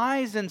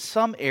wise in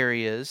some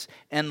areas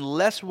and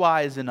less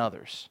wise in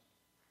others.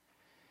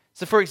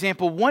 So for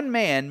example, one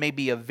man may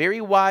be a very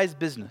wise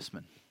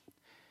businessman,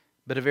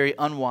 but a very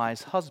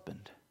unwise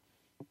husband.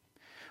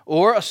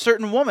 Or a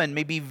certain woman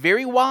may be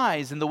very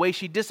wise in the way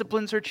she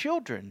disciplines her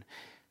children,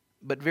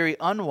 but very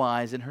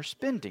unwise in her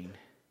spending.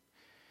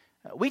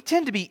 We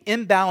tend to be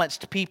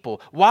imbalanced people,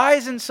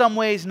 wise in some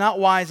ways, not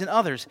wise in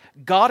others.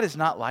 God is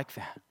not like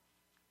that.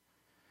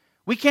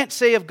 We can't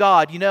say of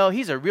God,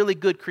 He's a really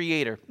good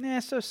creator.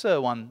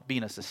 So on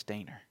being a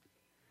sustainer.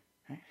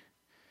 Right?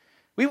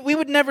 We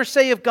would never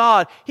say of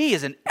God, He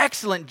is an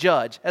excellent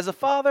judge. As a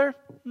father,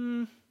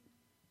 no.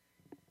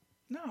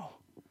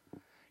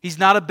 He's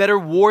not a better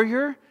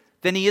warrior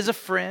than He is a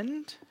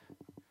friend.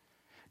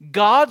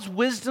 God's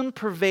wisdom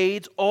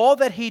pervades all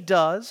that He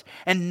does,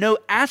 and no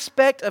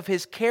aspect of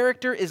His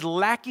character is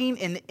lacking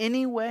in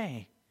any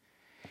way.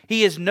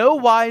 He is no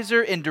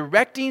wiser in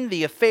directing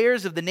the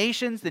affairs of the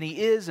nations than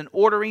He is in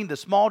ordering the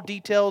small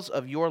details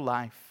of your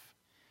life.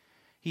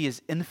 He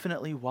is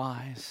infinitely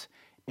wise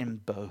in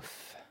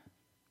both.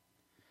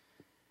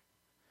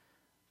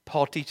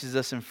 Paul teaches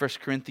us in 1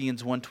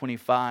 Corinthians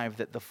 1:25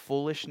 that the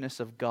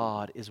foolishness of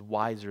God is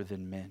wiser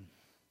than men.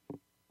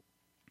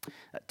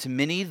 To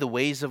many, the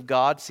ways of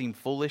God seem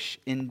foolish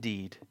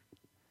indeed.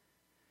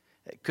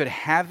 Could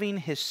having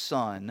His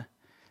Son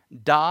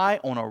die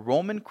on a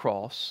Roman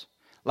cross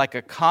like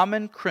a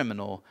common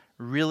criminal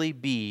really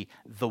be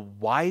the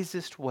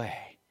wisest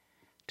way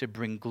to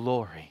bring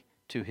glory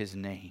to His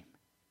name?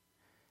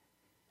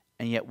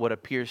 And yet what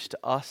appears to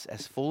us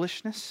as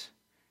foolishness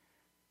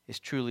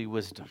is truly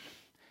wisdom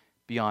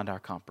beyond our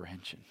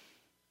comprehension.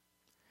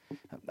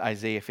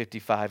 Isaiah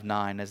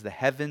 55:9, as the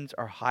heavens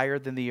are higher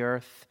than the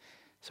earth,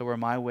 so are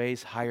my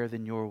ways higher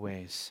than your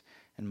ways,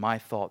 and my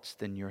thoughts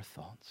than your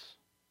thoughts.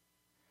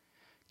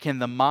 Can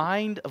the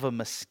mind of a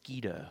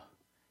mosquito,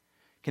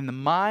 can the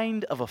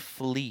mind of a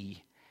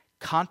flea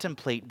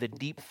contemplate the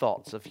deep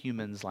thoughts of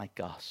humans like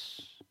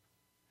us?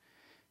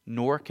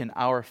 Nor can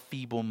our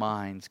feeble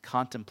minds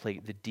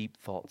contemplate the deep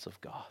thoughts of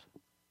God.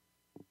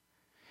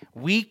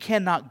 We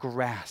cannot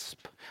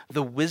grasp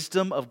the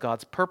wisdom of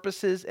God's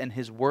purposes and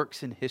His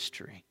works in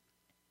history.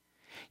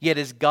 Yet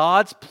as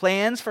God's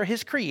plans for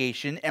His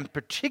creation, and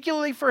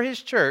particularly for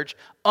His church,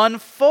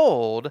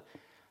 unfold,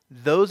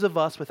 those of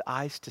us with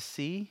eyes to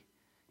see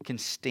can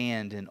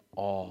stand in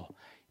awe.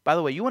 By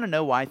the way, you want to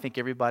know why I think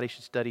everybody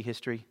should study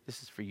history?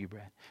 This is for you,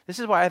 Brad. This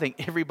is why I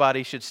think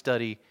everybody should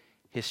study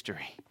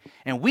history.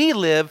 And we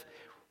live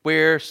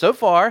where, so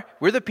far,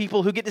 we're the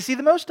people who get to see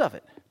the most of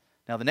it.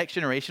 Now, the next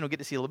generation will get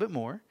to see a little bit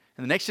more,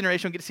 and the next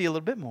generation will get to see a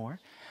little bit more.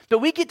 But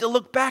we get to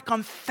look back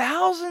on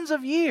thousands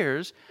of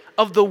years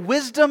of the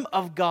wisdom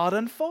of God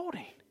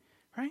unfolding,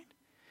 right?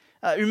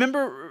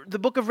 Remember the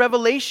book of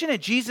Revelation,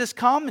 and Jesus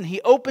comes and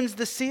He opens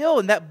the seal,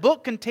 and that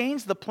book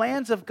contains the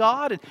plans of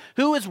God, and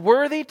who is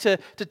worthy to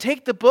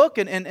take the book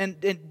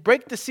and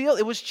break the seal?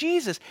 It was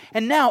Jesus.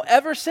 And now,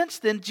 ever since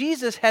then,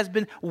 Jesus has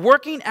been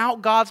working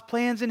out God's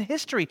plans in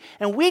history,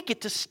 and we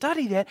get to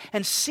study that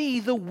and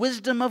see the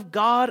wisdom of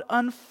God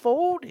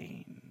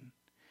unfolding.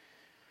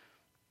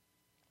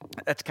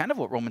 That's kind of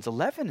what Romans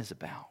 11 is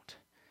about.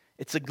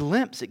 It's a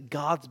glimpse at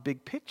God's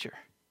big picture.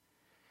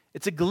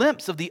 It's a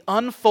glimpse of the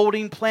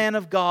unfolding plan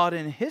of God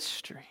in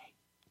history.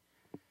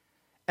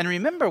 And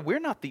remember, we're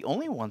not the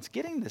only ones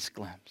getting this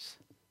glimpse.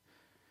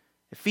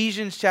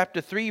 Ephesians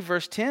chapter 3,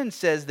 verse 10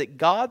 says that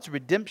God's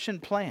redemption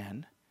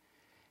plan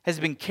has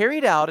been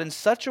carried out in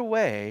such a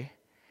way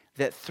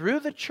that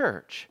through the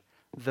church,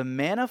 the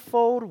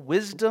manifold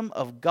wisdom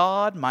of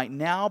God might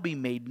now be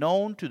made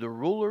known to the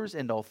rulers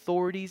and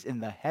authorities in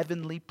the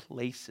heavenly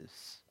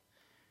places.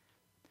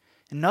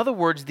 In other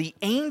words, the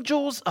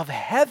angels of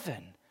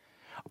heaven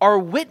are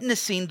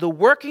witnessing the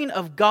working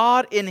of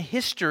God in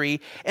history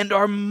and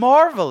are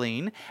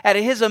marveling at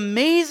His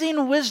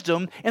amazing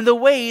wisdom and the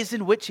ways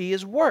in which He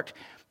has worked.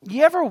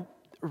 You ever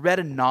read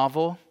a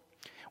novel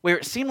where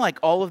it seemed like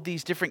all of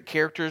these different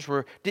characters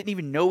didn't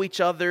even know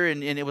each other,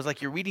 and it was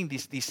like you're reading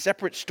these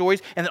separate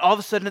stories, and then all of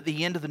a sudden at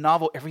the end of the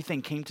novel,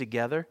 everything came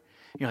together?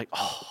 You're like,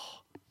 oh,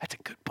 that's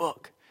a good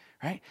book.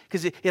 Right?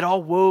 Because it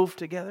all wove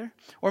together.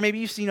 Or maybe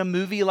you've seen a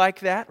movie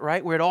like that,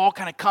 right? Where it all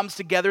kind of comes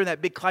together in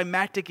that big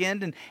climactic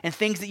end and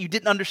things that you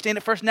didn't understand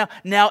at first,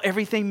 now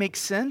everything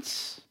makes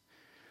sense.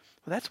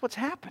 Well, that's what's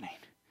happening.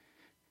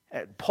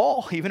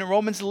 Paul, even in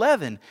Romans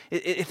 11,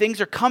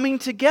 things are coming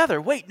together.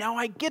 Wait, now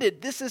I get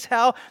it. This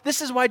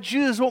is why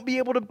Jews won't be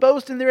able to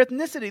boast in their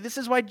ethnicity. This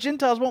is why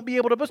Gentiles won't be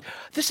able to boast.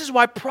 This is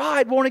why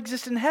pride won't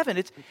exist in heaven.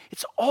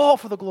 It's all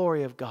for the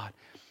glory of God.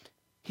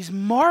 He's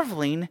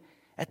marveling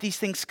at these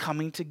things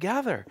coming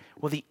together.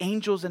 Well, the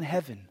angels in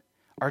heaven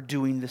are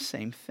doing the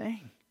same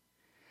thing.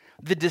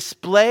 The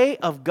display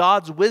of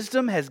God's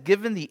wisdom has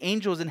given the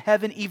angels in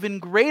heaven even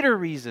greater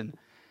reason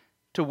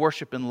to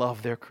worship and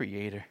love their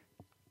Creator.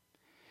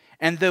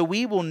 And though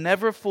we will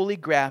never fully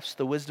grasp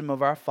the wisdom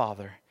of our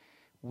Father,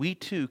 we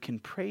too can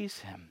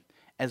praise Him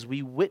as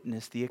we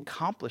witness the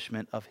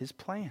accomplishment of His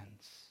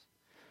plans.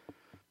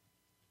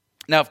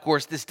 Now, of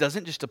course, this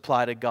doesn't just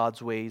apply to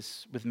God's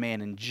ways with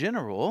man in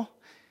general.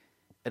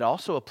 It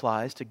also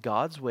applies to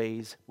God's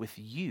ways with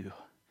you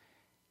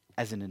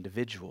as an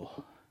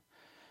individual.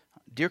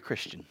 Dear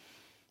Christian,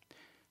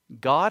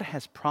 God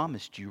has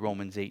promised you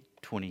Romans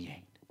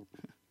 8:28.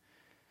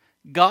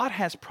 God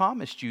has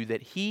promised you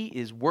that He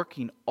is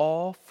working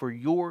all for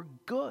your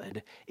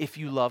good if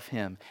you love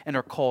Him and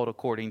are called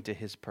according to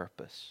His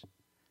purpose.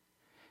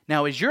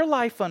 Now, as your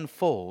life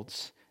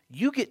unfolds,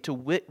 you get to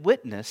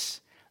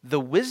witness the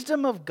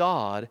wisdom of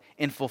God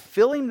in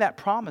fulfilling that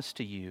promise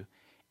to you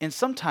in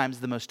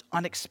sometimes the most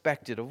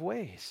unexpected of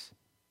ways.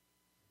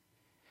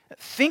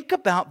 Think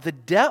about the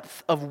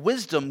depth of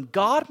wisdom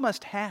God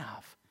must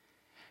have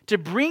to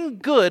bring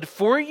good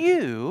for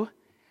you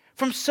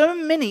from so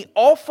many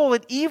awful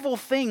and evil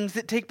things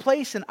that take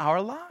place in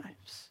our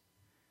lives.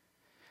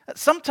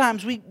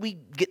 Sometimes we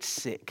get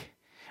sick,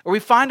 or we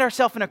find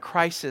ourselves in a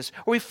crisis,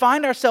 or we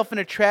find ourselves in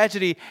a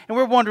tragedy, and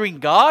we're wondering,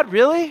 God,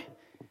 really?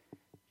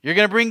 You're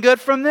going to bring good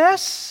from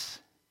this?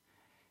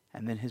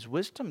 And then His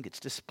wisdom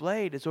gets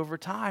displayed as over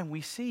time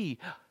we see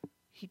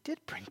He did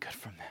bring good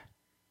from that.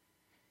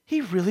 He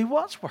really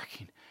was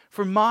working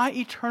for my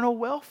eternal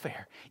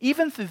welfare,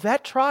 even through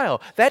that trial,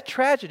 that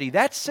tragedy,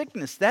 that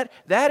sickness, that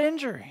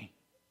injury.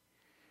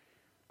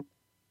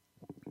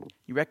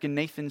 You reckon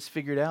Nathan's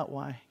figured out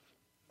why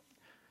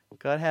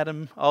God had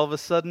him all of a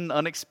sudden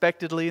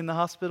unexpectedly in the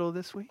hospital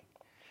this week?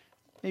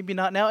 Maybe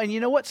not now. And you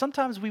know what?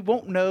 Sometimes we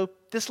won't know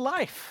this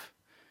life.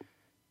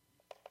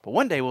 But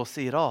one day we'll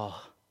see it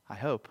all, I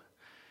hope.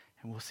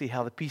 And we'll see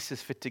how the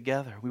pieces fit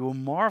together. We will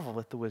marvel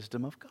at the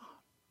wisdom of God.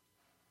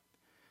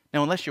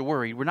 Now, unless you're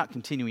worried, we're not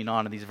continuing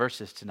on in these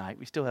verses tonight.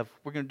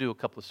 We're going to do a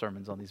couple of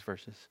sermons on these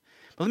verses.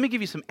 But let me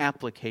give you some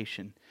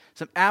application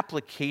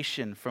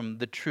from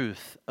the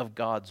truth of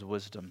God's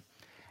wisdom.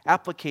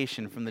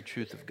 Application from the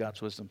truth of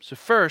God's wisdom. So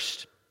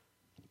first,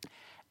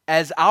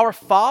 as our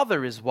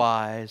Father is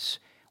wise,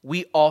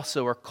 we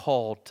also are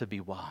called to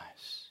be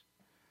wise.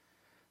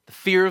 The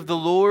fear of the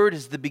Lord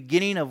is the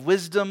beginning of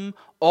wisdom.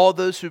 All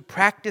those who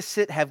practice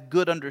it have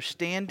good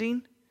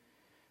understanding.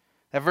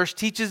 That verse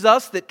teaches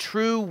us that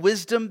true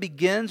wisdom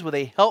begins with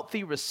a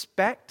healthy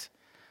respect,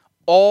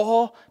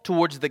 all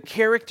towards the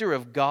character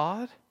of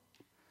God.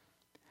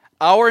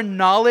 Our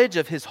knowledge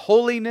of His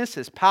holiness,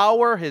 His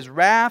power, His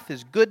wrath,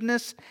 His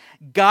goodness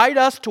guide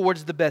us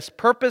towards the best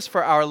purpose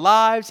for our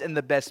lives and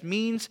the best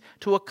means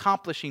to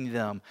accomplishing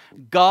them.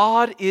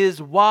 God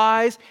is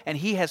wise, and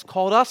He has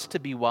called us to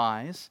be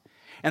wise.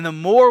 And the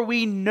more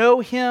we know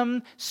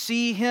Him,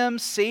 see Him,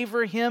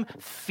 savor Him,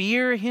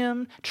 fear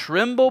Him,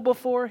 tremble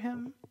before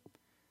Him,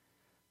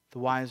 the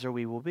wiser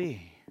we will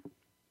be.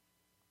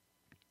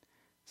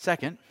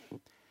 Second,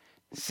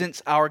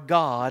 since our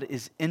God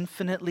is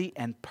infinitely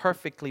and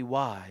perfectly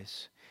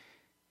wise,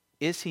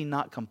 is He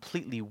not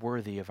completely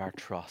worthy of our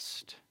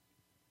trust?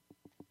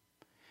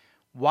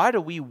 Why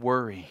do we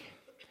worry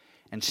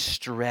and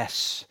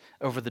stress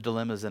over the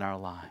dilemmas in our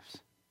lives?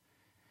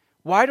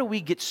 Why do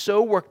we get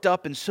so worked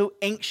up and so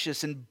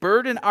anxious and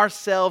burden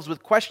ourselves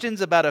with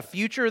questions about a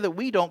future that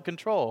we don't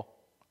control?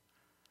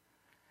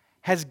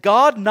 Has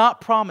God not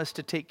promised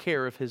to take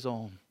care of His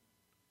own?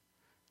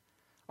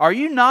 Are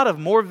you not of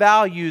more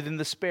value than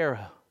the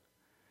sparrow?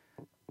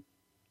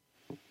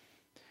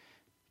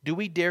 Do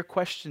we dare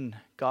question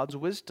God's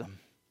wisdom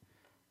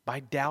by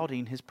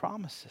doubting His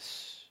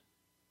promises?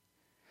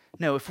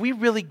 No, if we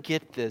really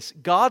get this,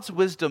 God's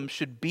wisdom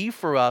should be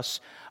for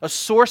us a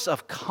source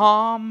of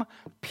calm,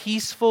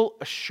 peaceful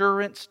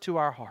assurance to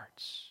our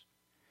hearts.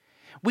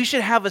 We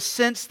should have a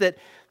sense that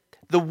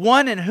the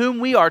one in whom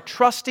we are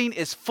trusting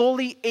is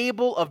fully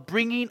able of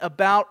bringing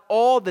about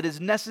all that is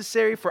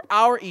necessary for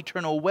our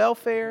eternal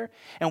welfare,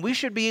 and we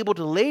should be able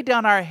to lay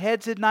down our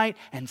heads at night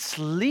and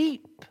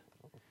sleep.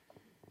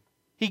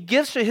 He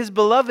gives to His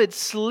beloved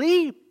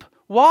sleep.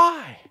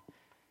 Why?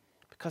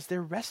 Because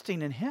they're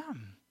resting in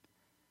Him.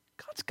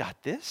 God's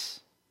got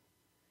this.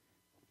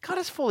 God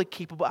is fully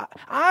capable.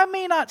 I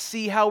may not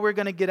see how we're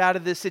going to get out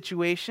of this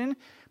situation,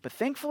 but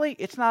thankfully,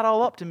 it's not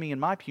all up to me and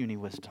my puny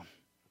wisdom.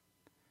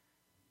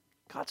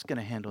 God's going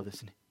to handle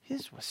this in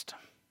His wisdom.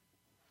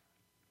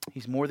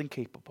 He's more than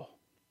capable.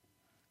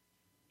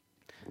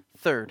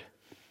 Third,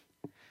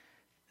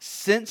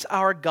 since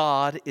our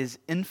God is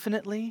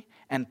infinitely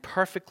and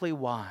perfectly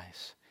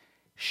wise,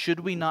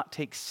 should we not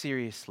take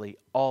seriously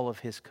all of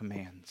His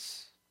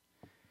commands?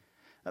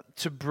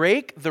 To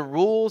break the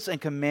rules and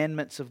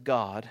commandments of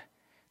God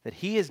that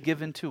He has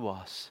given to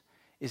us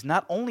is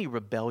not only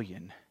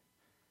rebellion,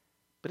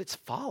 but it's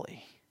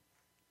folly.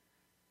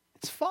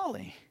 It's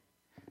folly.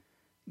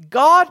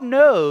 God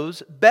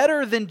knows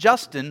better than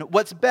Justin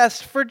what's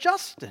best for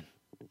Justin.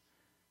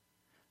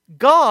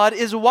 God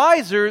is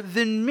wiser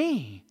than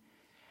me,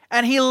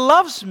 and He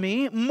loves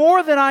me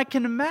more than I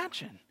can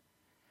imagine.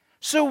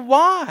 So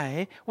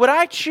why would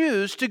I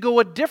choose to go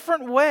a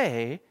different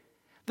way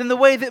than the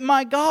way that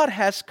my God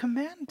has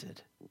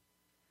commanded?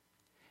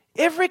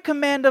 Every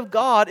command of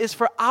God is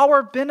for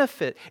our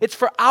benefit. It's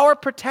for our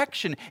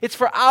protection. It's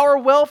for our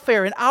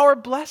welfare and our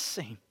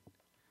blessing.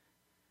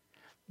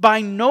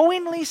 By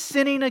knowingly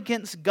sinning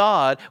against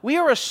God, we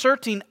are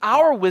asserting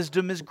our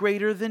wisdom is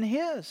greater than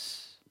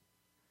His.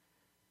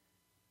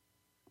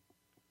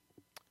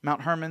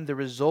 Mount Hermon, the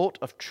result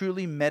of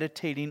truly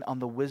meditating on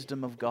the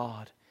wisdom of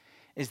God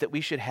is that we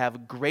should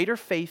have greater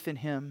faith in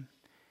Him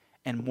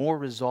and more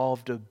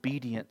resolved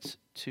obedience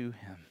to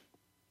Him.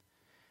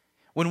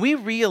 When we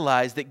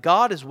realize that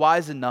God is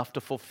wise enough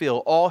to fulfill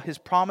all His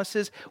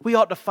promises, we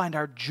ought to find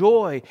our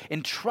joy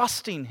in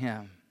trusting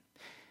Him.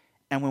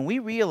 And when we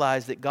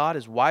realize that God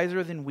is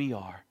wiser than we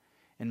are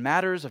in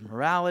matters of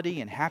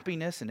morality and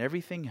happiness and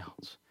everything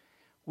else,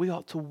 we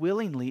ought to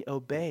willingly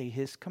obey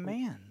His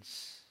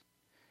commands.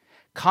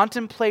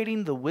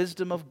 Contemplating the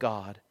wisdom of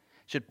God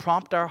should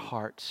prompt our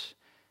hearts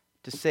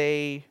to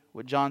say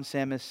what John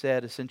Sammis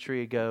said a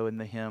century ago in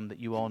the hymn that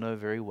you all know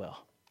very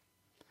well.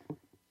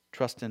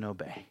 Trust and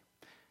obey,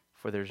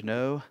 for there's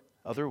no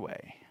other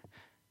way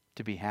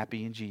to be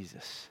happy in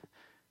Jesus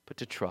but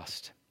to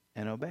trust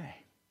and obey.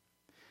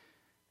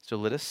 So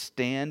let us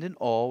stand in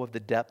awe of the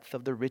depth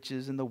of the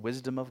riches and the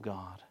wisdom of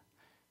God,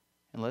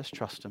 and let us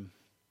trust Him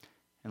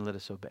and let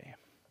us obey Him.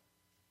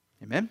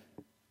 Amen?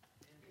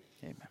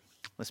 Amen.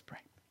 Let's pray.